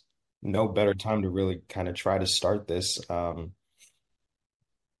was no better time to really kind of try to start this. So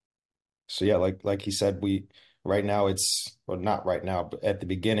yeah, like he said, right now it's, well, not right now, but at the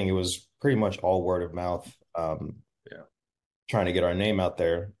beginning it was pretty much all word of mouth, Yeah. trying to get our name out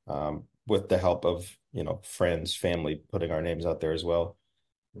there, with the help of, friends, family, putting our names out there as well.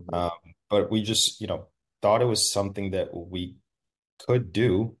 Mhm. Um, but we just, thought it was something that we could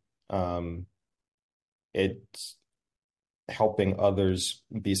do. It's helping others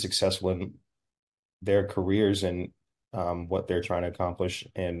be successful in their careers and, what they're trying to accomplish.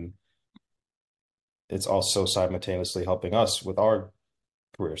 And it's also simultaneously helping us with our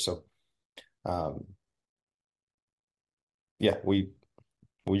career. So, um, yeah, we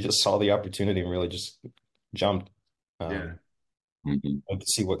just saw the opportunity and really just jumped, Yeah. um, Mhm. to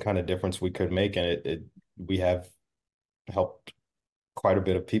see what kind of difference we could make. And we have helped quite a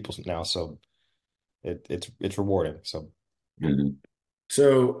bit of people now. So it's rewarding. So Mhm.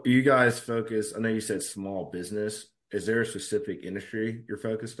 So you guys focus, I know you said small business. Is there a specific industry you're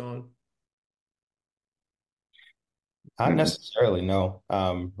focused on? not Mhm. necessarily, no.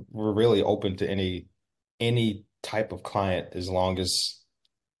 We're really open to any type of client as long as,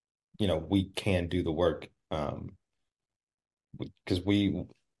 we can do the work. Because we'll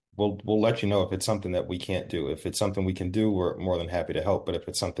let you know if it's something that we can't do. If it's something we can do, we're more than happy to help. But if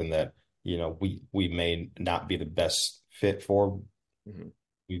it's something that, we may not be the best fit for, Mhm.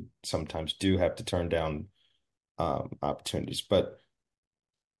 we sometimes do have to turn down, opportunities. But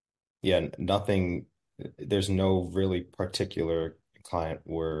yeah, nothing, there's no really particular client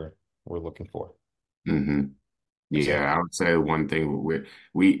we're looking for. Mhm. So Yeah, I would say one thing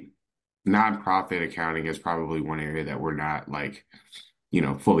we nonprofit accounting is probably one area that we're not like,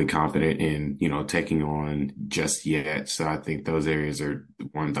 fully confident in, taking on just yet. So I think those areas are the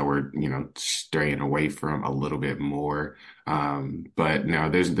ones that we're, straying away from a little bit more. But no,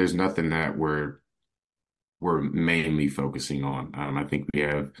 there's nothing that we're mainly focusing on. I think we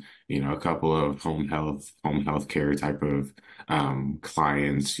have, a couple of home health care type of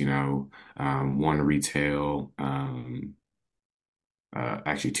clients, one retail,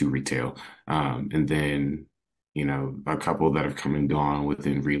 actually two retail, and then a couple that have come and gone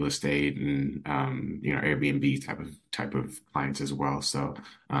within real estate and Airbnb type of clients as well. So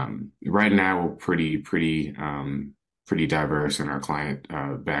right now we're pretty diverse in our client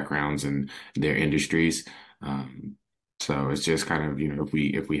backgrounds and their industries. Um, so it's just kind of, if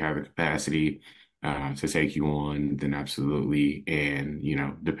we have the capacity to take you on, then absolutely. And,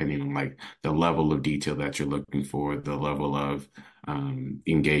 depending on like the level of detail that you're looking for, the level of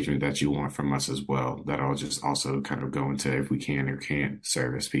engagement that you want from us as well, that'll just also kind of go into if we can or can't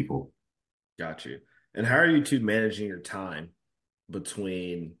service people. Got you. And how are you two managing your time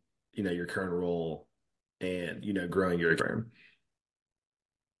between, your current role and, growing your firm?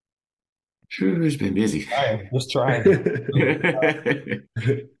 Sure, it's been busy. just trying.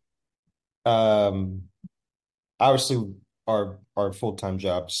 Um, Obviously our full-time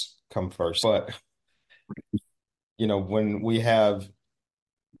jobs come first, but when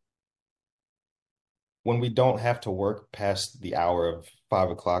we don't have to work past the hour of 5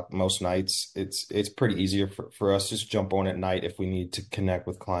 o'clock most nights, it's pretty easier for us to just jump on at night if we need to connect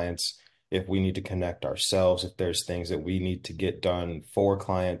with clients, if we need to connect ourselves, if there's things that we need to get done for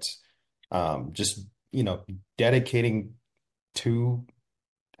clients. Just, dedicating 2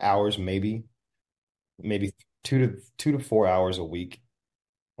 hours, maybe 2 to 4 hours a week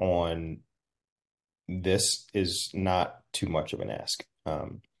on this is not too much of an ask.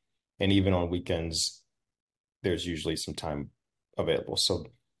 And even on weekends, there's usually some time available. So,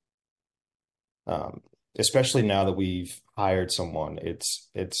 um, especially now that we've hired someone,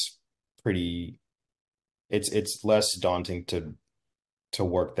 pretty, it's less daunting to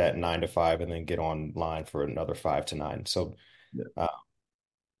work that 9 to 5 and then get online for another 5 to 9. So, Yeah.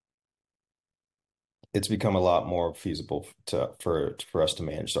 it's become a lot more feasible for us to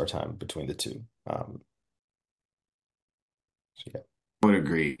manage our time between the two. So yeah. Would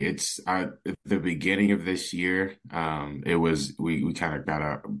agree. It's at the beginning of this year. It was we kind of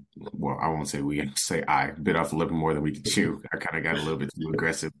got well, I won't say we, say I bit off a little more than we could chew. I kind of got a little bit too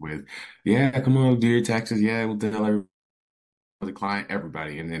aggressive with, yeah, come on, do your taxes. Yeah, we'll tell the client,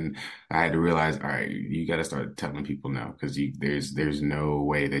 everybody. And then I had to realize, all right, you got to start telling people no, because there's no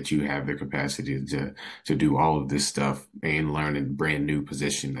way that you have the capacity to do all of this stuff and learn a brand new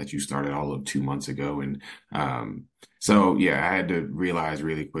position that you started all of 2 months ago. And so yeah, I had to realize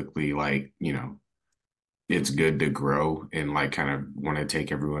really quickly, like, it's good to grow and like kind of want to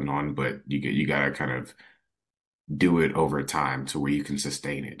take everyone on, but you got to kind of do it over time to where you can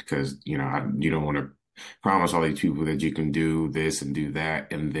sustain it. Because, you don't want to promise all these people that you can do this and do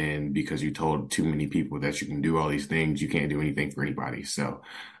that. And then because you told too many people that you can do all these things, you can't do anything for anybody. So,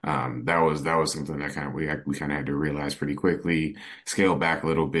 that was something that we kind of had to realize pretty quickly, scale back a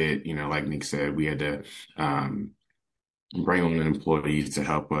little bit. Like Nick said, we had to, bring on employees to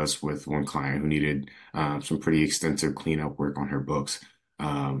help us with one client who needed some pretty extensive cleanup work on her books.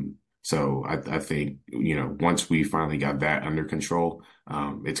 So I think, once we finally got that under control,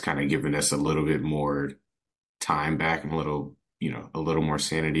 it's kind of given us a little bit more time back and a little more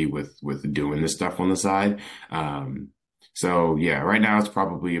sanity with doing this stuff on the side. So yeah, right now it's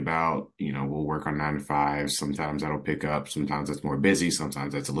probably about, we'll work on 9 to 5. Sometimes that'll pick up. Sometimes it's more busy.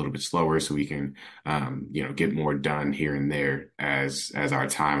 Sometimes that's a little bit slower, so we can, get more done here and there as our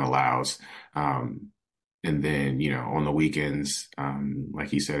time allows. And then, on the weekends, like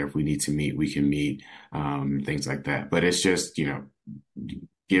he said, if we need to meet, we can meet, things like that. But it's just,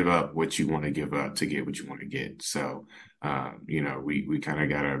 give up what you want to give up to get what you want to get. So, we kind of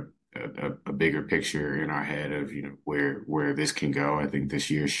got a bigger picture in our head of, where this can go. I think this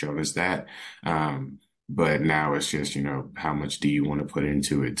year's shown us that. But now it's just, how much do you want to put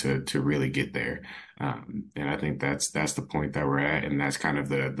into it to really get there? And I think that's the point that we're at, and that's kind of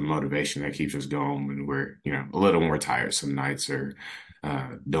the motivation that keeps us going when we're, a little more tired some nights, or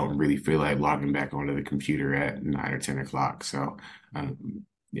don't really feel like logging back onto the computer at 9 or 10 o'clock. So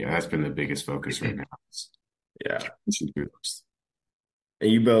yeah, that's been the biggest focus right now. Yeah. Pushing through those.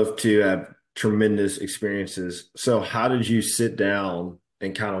 And you both too have tremendous experiences. So how did you sit down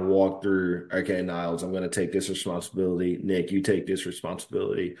and kind of walk through, okay, Niles, I'm going to take this responsibility. Nick, you take this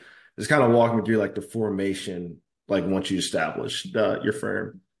responsibility. Just kind of walk me through like the formation, like once you established your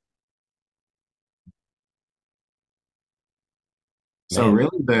firm. So Man,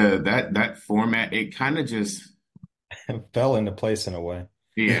 really that format, it kind of just, fell into place in a way.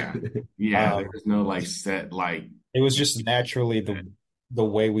 yeah, yeah, Um, there's no like set, like, it was just naturally the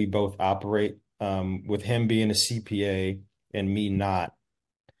way we both operate. With him being a CPA and me not,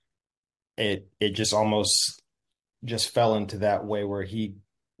 it just almost just fell into that way where he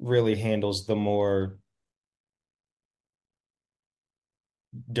really handles the more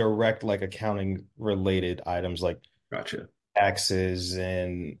direct, like accounting related items like Gotcha. taxes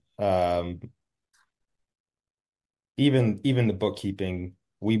and even the bookkeeping.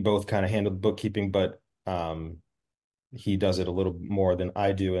 We both kind of handle the bookkeeping, but he does it a little more than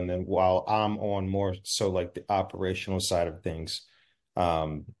I do. And then while I'm on more so like the operational side of things,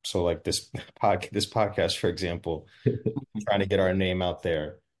 so like this podcast, for example, trying to get our name out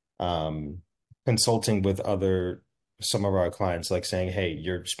there, um, consulting with some of our clients, like saying, hey,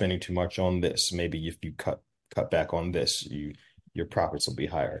 you're spending too much on this. Maybe if you cut back on this, your profits will be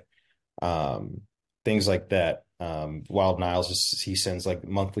higher. Um, Things like that. Wild Niles, he sends like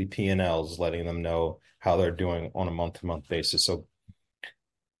monthly P&Ls, letting them know how they're doing on a month-to-month basis. So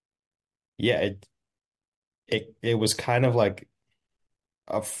yeah, it was kind of like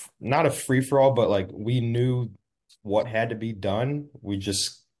not a free for all, but like we knew what had to be done. We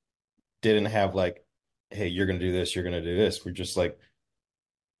just didn't have like hey, you're going to do this, you're going to do this. We're just like,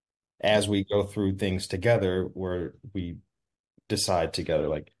 as we go through things together, where we decide together,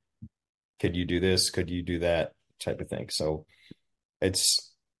 like, could you do this? Could you do that type of thing? So it's,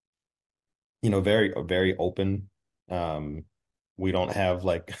 very, very open. Um, we don't have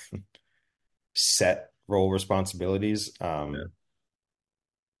like set role responsibilities, Yeah.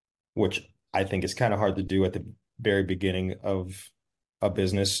 which I think is kind of hard to do at the very beginning of a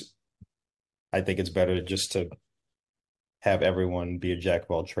business. I think it's better just to have everyone be a jack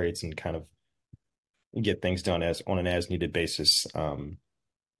of all trades and kind of get things done as on an as needed basis.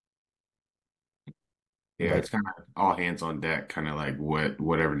 Yeah, But it's kind of all hands on deck, kind of like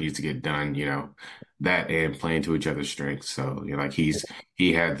whatever needs to get done, that and playing to each other's strengths. So, like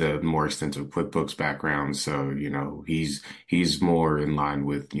he had the more extensive QuickBooks background, so he's more in line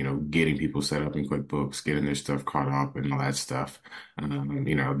with getting people set up in QuickBooks, getting their stuff caught up, and all that stuff.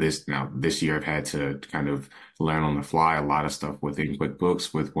 This year I've had to kind of learn on the fly a lot of stuff within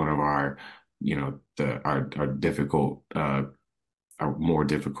QuickBooks with one of our our difficult more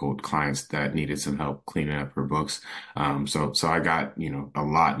difficult clients that needed some help cleaning up her books. So I got, a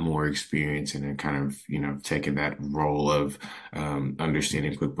lot more experience and then kind of, taking that role of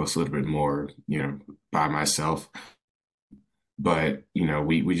understanding QuickBooks a little bit more, by myself. But,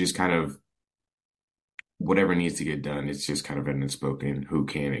 we just kind of, whatever needs to get done, it's just kind of an unspoken who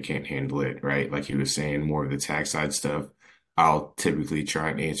can and can't handle it, right? Like he was saying, more of the tax side stuff. I'll typically try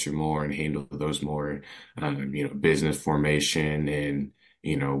and answer more and handle those more, business formation and,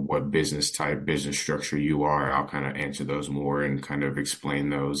 what business type, business structure you are. I'll kind of answer those more and kind of explain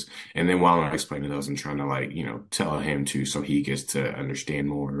those. And then while I'm explaining those, I'm trying to like, tell him to, so he gets to understand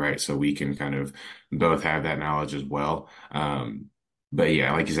more, right? So we can kind of both have that knowledge as well. But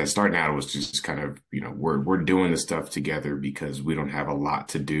yeah, like you said, starting out it was just kind of, we're doing the stuff together because we don't have a lot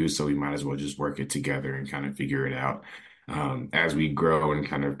to do, so we might as well just work it together and kind of figure it out. As we grow and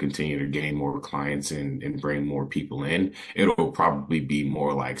kind of continue to gain more clients and bring more people in, it'll probably be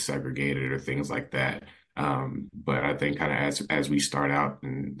more like segregated or things like that. But I think kind of as we start out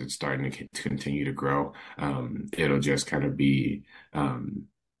and it's starting to continue to grow, it'll just kind of be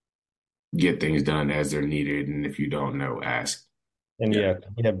get things done as they're needed, and if you don't know, ask. and Yeah. yeah,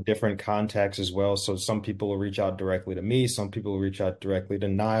 we have different contacts as well. So some people will reach out directly to me, some people will reach out directly to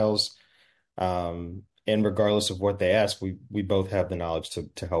Niles. And regardless of what they ask, we both have the knowledge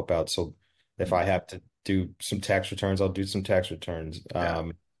to help out. So if I have to do some tax returns, I'll do some tax returns.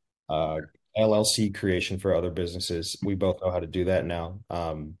 Yeah. Uh, LLC creation for other businesses, we both know how to do that now.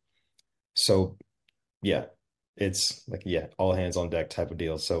 So yeah, it's like all hands on deck type of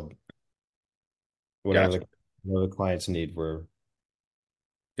deal. So whatever Gotcha. the clients need, we're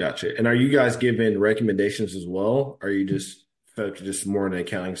Gotcha. And are you guys giving recommendations as well? Are you just folks just more on the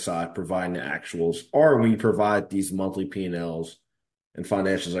accounting side, providing the actuals, or we provide these monthly P&Ls and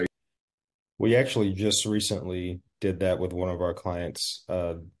financials? Are you? we actually just recently did that with one of our clients.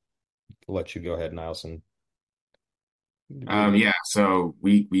 Let you go ahead, Nielsen. Yeah, so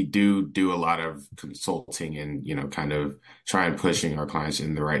we do a lot of consulting and kind of try and pushing our clients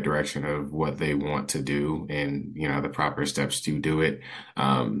in the right direction of what they want to do and the proper steps to do it.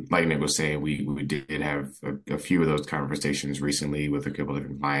 Like Nick was saying, we did have a few of those conversations recently with a couple of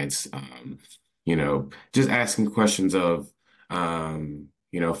different clients. Just asking questions of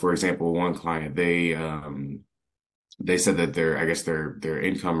for example, one client they said that I guess their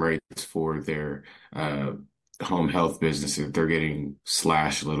income rates for their home health businesses, they're getting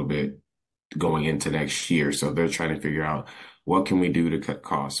slashed a little bit going into next year. So they're trying to figure out what can we do to cut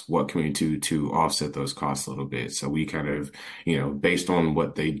costs? What can we do to offset those costs a little bit? So we kind of, based on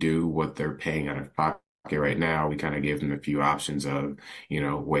what they do, what they're paying out of pocket right now, we kind of give them a few options of,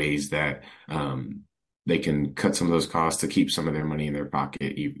 ways that they can cut some of those costs to keep some of their money in their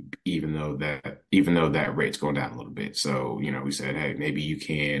pocket, even though that rate's going down a little bit. So, we said, hey, maybe you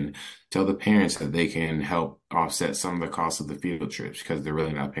can tell the parents that they can help offset some of the costs of the field trips because they're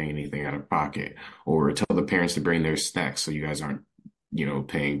really not paying anything out of pocket, or tell the parents to bring their snacks so you guys aren't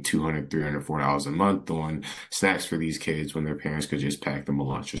paying $200, $300, $400 a month on snacks for these kids when their parents could just pack them a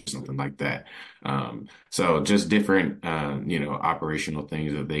lunch or something like that. So just different, operational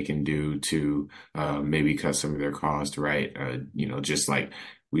things that they can do to maybe cut some of their costs, right? Just like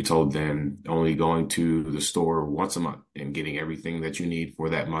we told them, only going to the store once a month and getting everything that you need for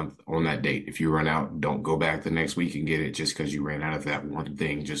that month on that date. If you run out, don't go back the next week and get it just because you ran out of that one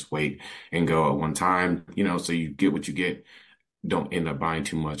thing. Just wait and go at one time, so you get what you get, don't end up buying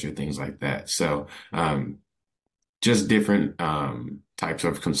too much or things like that. So just different types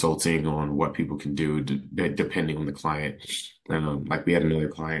of consulting on what people can do depending on the client. Like we had another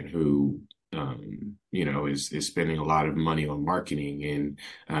client who is spending a lot of money on marketing. And,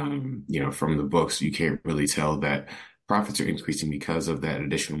 from the books, you can't really tell that profits are increasing because of that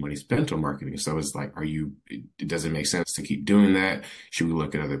additional money spent on marketing. So it's like, it doesn't make sense to keep doing that. Should we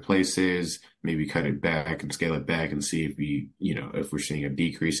look at other places, maybe cut it back and scale it back and see if we're seeing a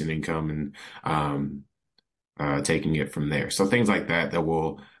decrease in income and, taking it from there. So things like that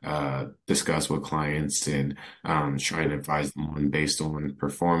we'll discuss with clients and try and advise them on based on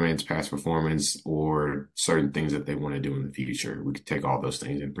performance, past performance, or certain things that they want to do in the future. We could take all those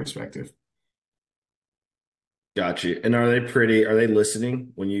things in perspective. Got you. And are they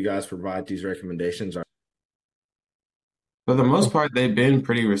listening when you guys provide these recommendations? For the most part, they've been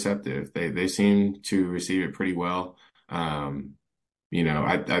pretty receptive. They seem to receive it pretty well. Um,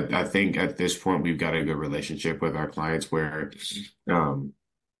 I think at this point we've got a good relationship with our clients where um,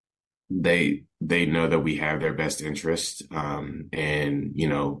 they know that we have their best interest, and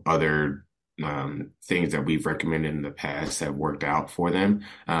other things that we've recommended in the past have worked out for them.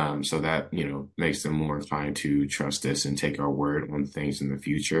 So that makes them more inclined to trust us and take our word on things in the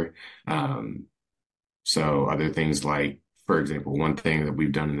future. So other things like, for example, one thing that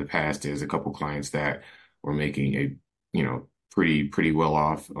we've done in the past is a couple clients that were making pretty well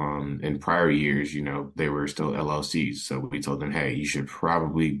off in prior years. They were still LLCs. So we told them, hey, you should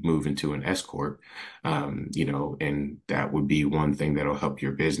probably move into an S corp. And that would be one thing that'll help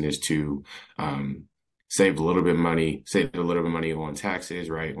your business to save a little bit of money on taxes,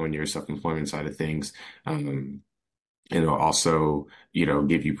 right, on your self-employment side of things. And it'll also,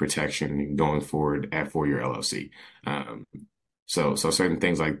 give you protection going forward for your LLC. So certain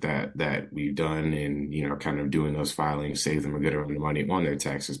things like that we've done, and kind of doing those filings save them a good amount of money on their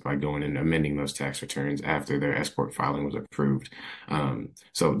taxes by going and amending those tax returns after their S corp filing was approved.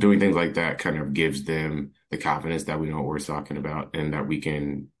 So doing things like that kind of gives them the confidence that we know what we're talking about and that we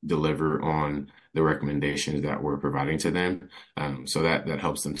can deliver on the recommendations that we're providing to them. So that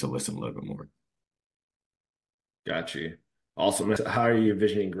helps them to listen a little bit more. Got you. Awesome. How are you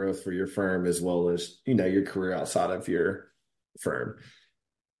envisioning growth for your firm as well as, your career outside of your firm?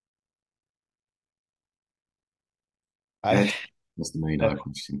 That's the $1 million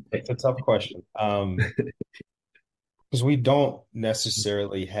question. It's a tough question. Because we don't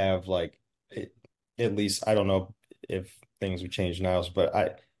necessarily have at least I don't know if things would change now, but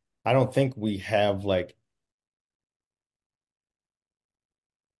I don't think we have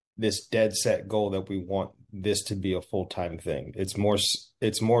this dead set goal that we want this to be a full-time thing. It's more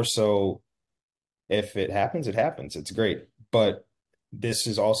so if it happens, it happens. It's great. But this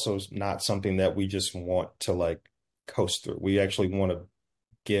is also not something that we just want to coast through. We actually want to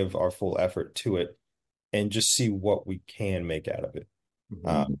give our full effort to it and just see what we can make out of it.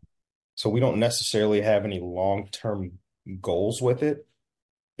 Mm-hmm. So we don't necessarily have any long-term goals with it.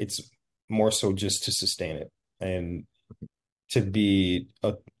 It's more so just to sustain it and to be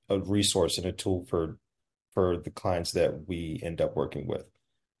a resource and a tool for the clients that we end up working with.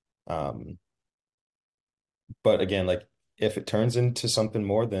 But again, if it turns into something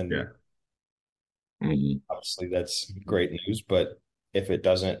more, then Mm-hmm. obviously that's great news. But if it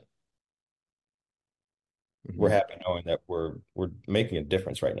doesn't, we're happy knowing that we're making a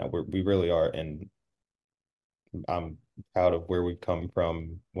difference right now. We really are, and I'm proud of where we've come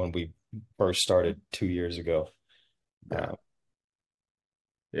from when we first started 2 years ago.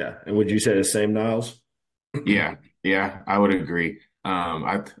 Yeah. And would you say the same, Niles? Yeah, I would agree.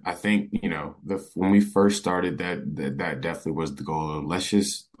 I think when we first started that definitely was the goal of let's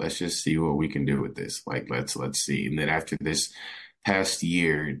just see what we can do with this. Let's see, and then after this past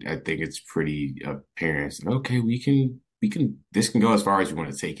year, I think it's pretty apparent. Okay, we can this can go as far as we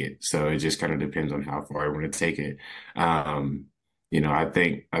want to take it. So it just kind of depends on how far we want to take it. I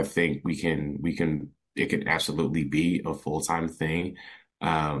think we can it can absolutely be a full-time thing.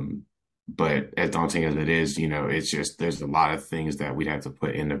 But as daunting as it is, it's just there's a lot of things that we'd have to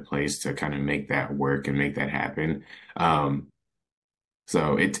put into place to kind of make that work and make that happen.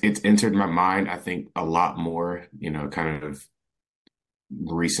 So it's entered my mind, I think, a lot more, kind of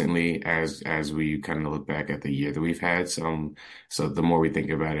recently as we kind of look back at the year that we've had. So the more we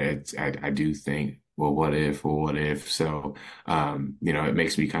think about it, I do think, well, what if? Well, what if? So, it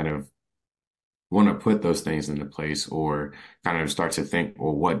makes me kind of want to put those things into place or kind of start to think,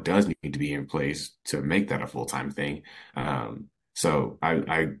 well, what does need to be in place to make that a full-time thing? So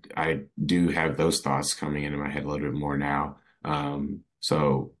I do have those thoughts coming into my head a little bit more now.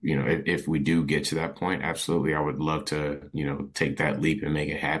 So, if we do get to that point, absolutely, I would love to, take that leap and make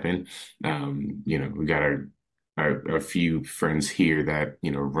it happen. We got a few friends here that,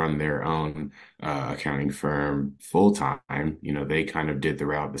 run their own accounting firm full time. They kind of did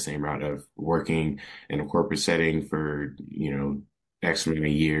the same route of working in a corporate setting for, X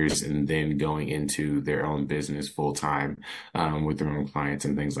many years and then going into their own business full time with their own clients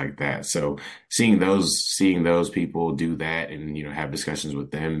and things like that. So seeing those people do that and, have discussions with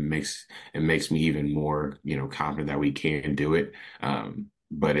them makes me even more, confident that we can do it.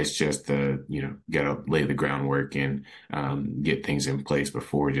 But it's just gotta lay the groundwork and get things in place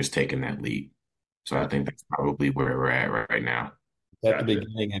before just taking that leap. So I think that's probably where we're at right now. At the Gotcha.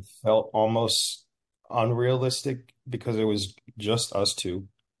 beginning, it felt almost unrealistic because it was just us two.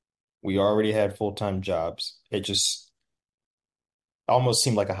 We already had full-time jobs. It just almost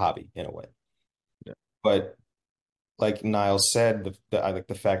seemed like a hobby in a way. Yeah. But like Niles said, I like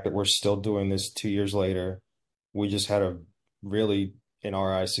the fact that we're still doing this 2 years later. We just had a really, in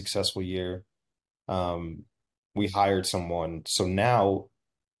our eyes, successful year. Um, we hired someone, so now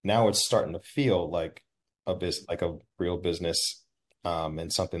it's starting to feel like like a real business,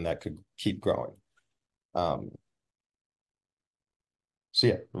 and something that could keep growing. Um, so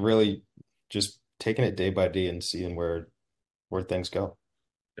yeah, really just taking it day by day and seeing where things go.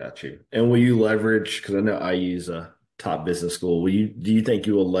 Got you. And will you leverage, because I know I use a top business school, do you think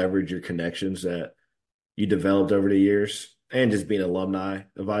you will leverage your connections that you developed over the years and just being alumni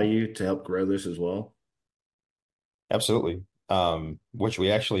of IU to help grow this as well? Absolutely. Which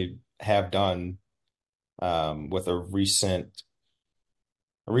we actually have done, with a recent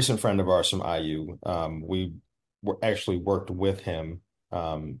friend of ours from IU. We actually worked with him.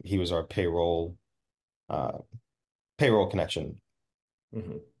 He was our uh, payroll connection,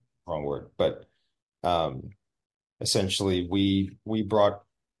 Hmm. wrong word, but um, essentially we brought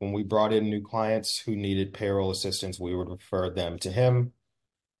when we brought in new clients who needed payroll assistance, we would refer them to him.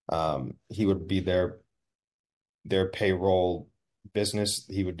 He would be their payroll business.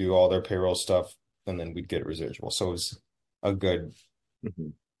 He would do all their payroll stuff, and then we'd get a residual. So it was a good Hmm.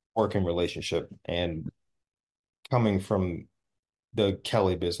 working relationship. And coming from the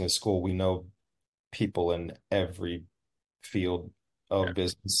Kelly Business School, we know people in every field Yeah. of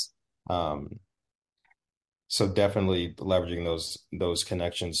business. Um, so definitely leveraging those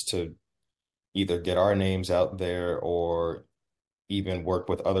connections to either get our names out there or even work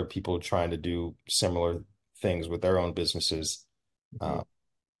with other people trying to do similar things with their own businesses, Hmm. uh,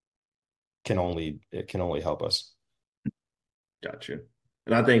 it can only help us. Got you.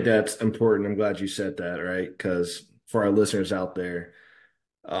 And I think that's important. I'm glad you said that, right? Because for our listeners out there,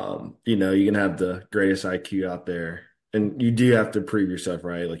 you can have the greatest IQ out there, and you do have to prove yourself,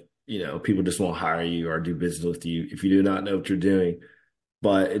 right? Like, people just won't hire you or do business with you if you do not know what you're doing.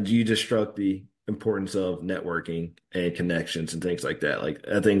 But you just struck the importance of networking and connections and things like that. Like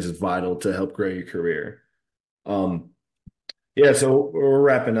that things is vital to help grow your career. Um, yeah, so we're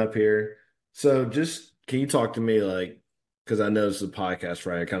wrapping up here. So just can you talk to me like because I know this is a podcast,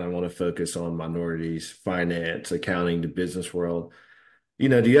 right? I kind of want to focus on minorities, finance, accounting, the business world. Do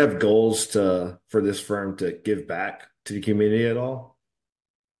you have goals for this firm to give back to the community at all?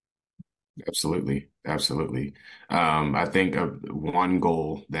 Absolutely. Absolutely. I think of one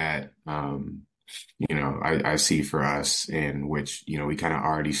goal that, I see for us in which, we kind of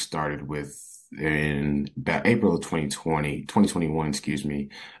already started with in about April of 2021, excuse me.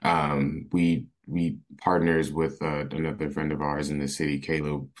 We partners with another friend of ours in the city,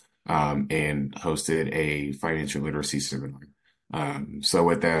 Caleb, and hosted a financial literacy seminar. So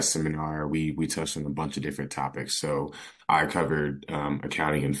with that seminar, we touched on a bunch of different topics. So I covered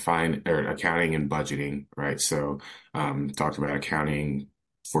accounting and budgeting, right? So talked about accounting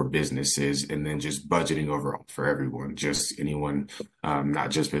for businesses and then just budgeting overall for everyone, just anyone, not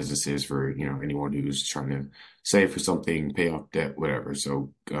just businesses, for anyone who's trying to save for something, pay off debt, whatever.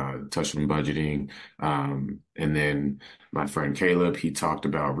 So touched on budgeting, and then my friend Caleb, he talked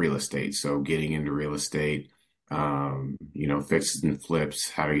about real estate, so getting into real estate, fixes and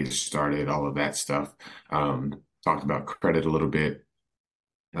flips, how to get started, all of that stuff. Talked about credit a little bit,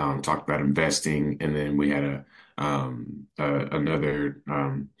 talked about investing, and then we had another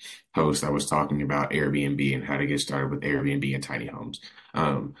host that was talking about Airbnb and how to get started with Airbnb and tiny homes.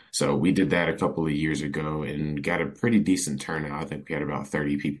 So we did that a couple of years ago and got a pretty decent turnout. I think we had about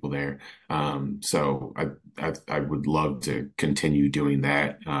 30 people there. So I would love to continue doing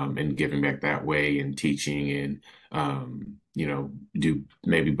that, and giving back that way and teaching and do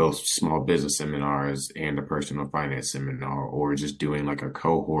maybe both small business seminars and a personal finance seminar, or just doing like a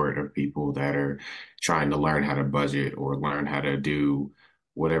cohort of people that are trying to learn how to budget or learn how to do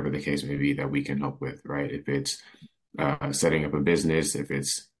whatever the case may be that we can help with, right? If it's setting up a business, if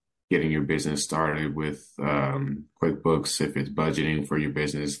it's getting your business started with QuickBooks, if it's budgeting for your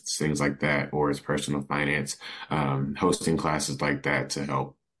business, things like that, or it's personal finance, hosting classes like that to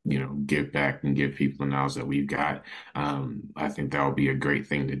help, give back and give people the knowledge that we've got. I think that would be a great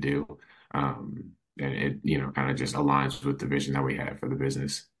thing to do. And it, kind of just aligns with the vision that we have for the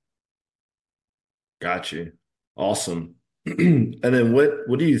business. Got you. Awesome. And then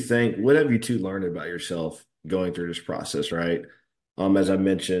what do you think? What have you two learned about yourself going through this process, right? As I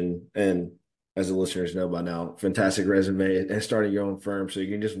mentioned, and as the listeners know by now, fantastic resume and starting your own firm. So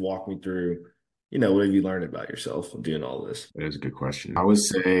you can just walk me through, what have you learned about yourself doing all this? That is a good question. I would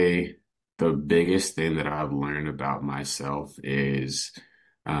say the biggest thing that I've learned about myself is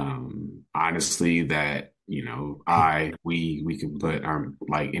honestly that, we can put our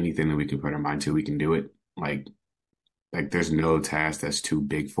like anything that we can put our mind to, we can do it. Like there's no task that's too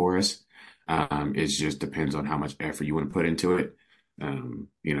big for us. It just depends on how much effort you want to put into it.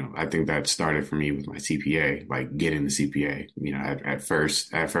 I think that started for me with my CPA, like getting the CPA. At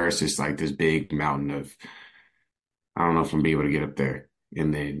first it's like this big mountain of I don't know if I'm be able to get up there.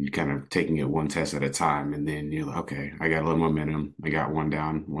 And then you kind of taking it one test at a time, and then you're like, okay, I got a little momentum. I got one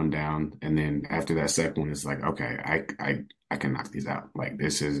down, one down, and then after that second one, it's like, okay, I can knock these out. Like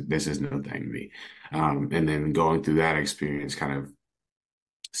this is no thing to me. And then going through that experience kind of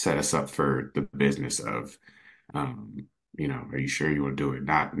set us up for the business of, are you sure you want to do it?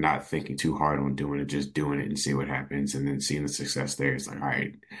 Not thinking too hard on doing it, just doing it and see what happens, and then seeing the success there. It's like, all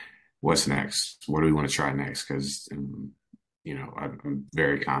right, what's next? What do we want to try next? Because I'm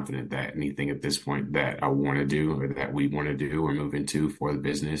very confident that anything at this point that I want to do or that we want to do or move into for the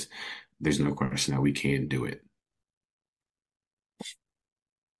business, there's no question that we can do it.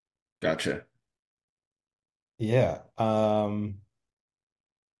 Gotcha. Yeah.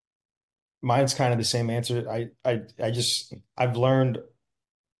 Mine's kind of the same answer. I've learned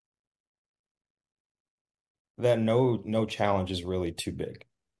that no challenge is really too big.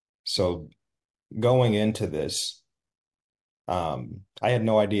 So going into this, I had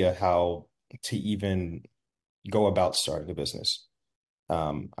no idea how to even go about starting a business.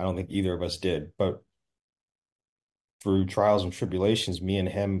 I don't think either of us did, but through trials and tribulations, me and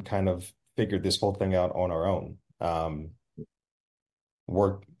him kind of figured this whole thing out on our own.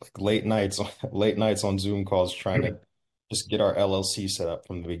 Worked like late nights on Zoom calls trying to just get our LLC set up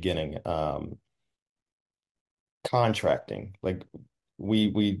from the beginning. Contracting, like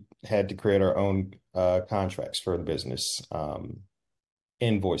we had to create our own contracts for the business,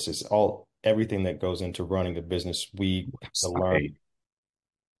 invoices, everything that goes into running the business. We had to learn,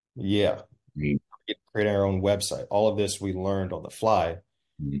 yeah, creating our own website. All of this we learned on the fly.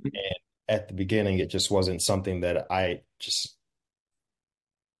 Mhm. And at the beginning, it just wasn't something that I just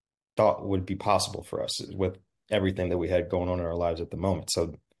thought would be possible for us with everything that we had going on in our lives at the moment.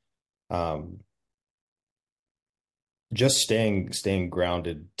 So, just staying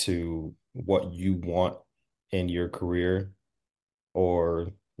grounded to what you want in your career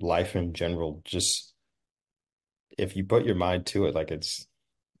or life in general. Just if you put your mind to it, like it's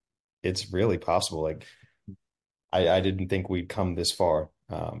really possible. Like I didn't think we'd come this far.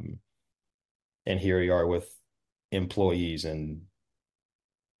 And here we are with employees and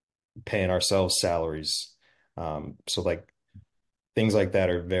paying ourselves salaries. So like things like that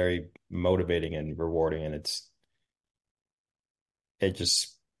are very motivating and rewarding, and it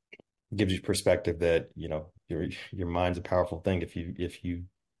just gives you perspective that, your mind's a powerful thing. If you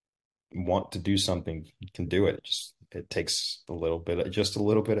want to do something, you can do it. It takes just a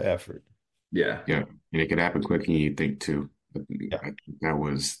little bit of effort. Yeah. Yeah, and it could happen quicker than you think too. Yeah. I think that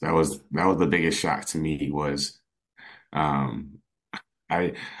was the biggest shock to me was um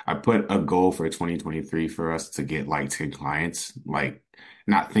I put a goal for 2023 for us to get like 10 clients, like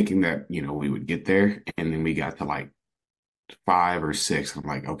not thinking that, we would get there. And then we got to like 5 or 6. I'm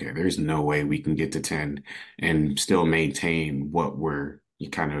like, okay, there's no way we can get to 10 and still maintain what we're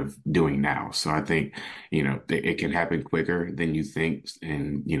kind of doing now. So I think, it can happen quicker than you think.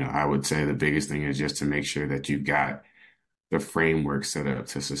 And, I would say the biggest thing is just to make sure that you've got the framework set up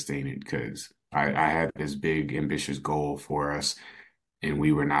to sustain it. Because I had this big ambitious goal for us and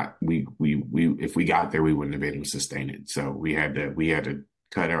we were not we if we got there we wouldn't have been able to sustain it. So we had to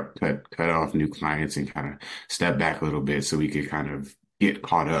cut off new clients and kind of step back a little bit so we could kind of get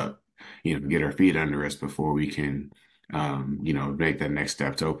caught up, get our feet under us before we can make that next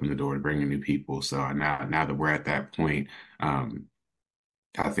step to open the door to bring in new people. So now that we're at that point, I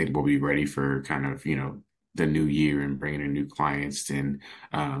think we'll be ready for kind of, the new year and bringing in new clients and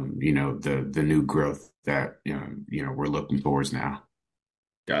the new growth that we're looking towards now.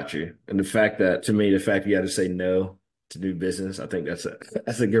 Got you. And the fact that, to me, the fact you had to say no to do business. I think that's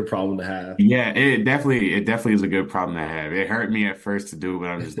a good problem to have. Yeah, it definitely is a good problem to have. It hurt me at first to do, but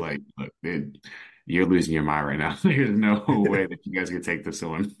I'm just like, look, you're losing your mind right now. There's no way that you guys can take this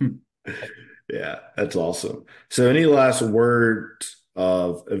on. Yeah, that's awesome. So any last words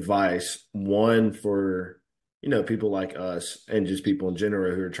of advice, one for, people like us and just people in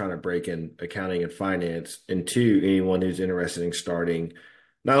general who are trying to break in accounting and finance, and two, anyone who's interested in starting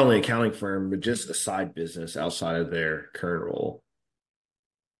not only an accounting firm, but just a side business outside of their current role.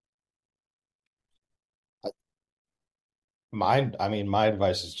 My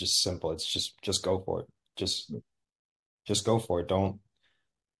advice is just simple. It's just go for it. Just just go for it.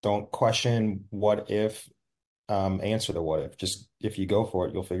 Don't question what if, answer the what if. Just if you go for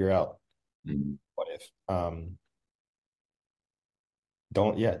it, you'll figure out Mhm. what if.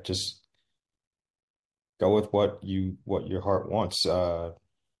 Don't yeah, just go with what your heart wants.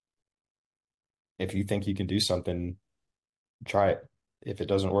 If you think you can do something, try it. If it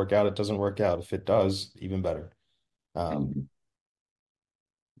doesn't work out, it doesn't work out. If it does, even better. Um, Mhm.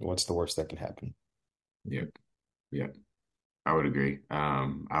 what's the worst that can happen? Yep, yep, I would agree.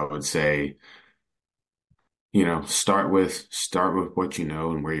 I would say, start with what you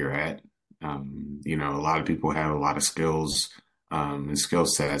know and where you're at. A lot of people have a lot of skills and skill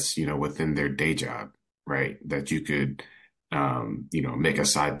sets, within their day job, right? That you could, make a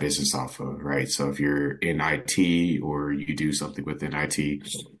side business off of, right? So if you're in IT or you do something within IT,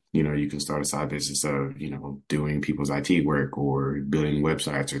 you can start a side business of, doing people's IT work or building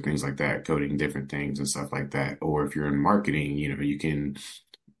websites or things like that, coding different things and stuff like that. Or if you're in marketing, you can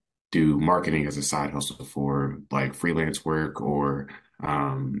do marketing as a side hustle for like freelance work or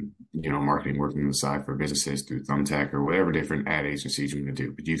marketing work on the side for businesses through Thumbtack or whatever different ad agencies you want to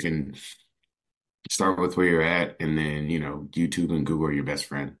do. But you can start with where you're at and then, YouTube and Google are your best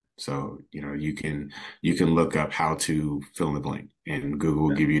friend. So, you can look up how to fill in the blank and Google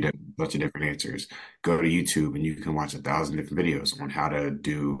will Yeah. give you a bunch of different answers. Go to YouTube and you can watch 1,000 different videos on how to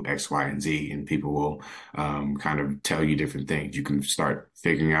do X, Y, and Z, and people will kind of tell you different things. You can start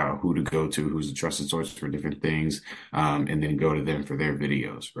figuring out who to go to, who's a trusted source for different things, and then go to them for their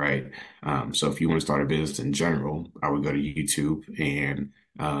videos, right? So if you want to start a business in general, I would go to YouTube and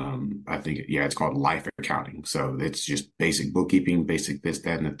I think, yeah, it's called life accounting. So it's just basic bookkeeping, basic this,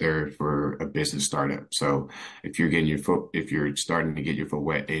 that, and the third for a business startup. So if you're starting to get your foot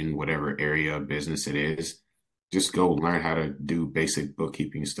wet in whatever area of business it is, just go learn how to do basic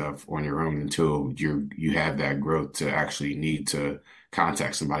bookkeeping stuff on your own until you have that growth to actually need to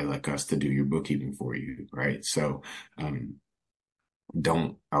contact somebody like us to do your bookkeeping for you, right? So, um,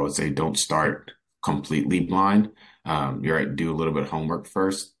 I would say don't start completely blind. You're right, do a little bit of homework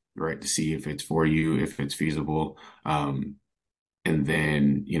first, right, to see if it's for you, if it's feasible. And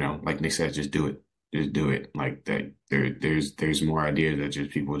then, like Nick said, just do it. Just do it. Like that there's more ideas that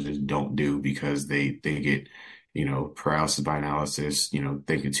just people just don't do because they think it, paralysis by analysis,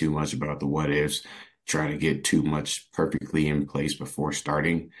 thinking too much about the what ifs, trying to get too much perfectly in place before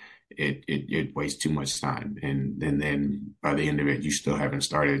starting. It wastes too much time. And then by the end of it, you still haven't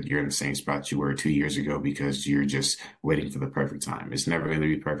started. You're in the same spot you were 2 years ago because you're just waiting for the perfect time. It's never going to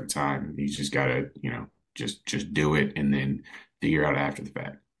be perfect time. You just gotta, just do it and then figure out after the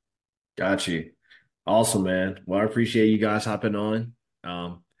fact. Got you. Awesome, man. Well, I appreciate you guys hopping on.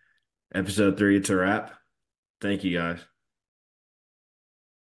 Um, episode 3, it's a wrap. Thank you guys.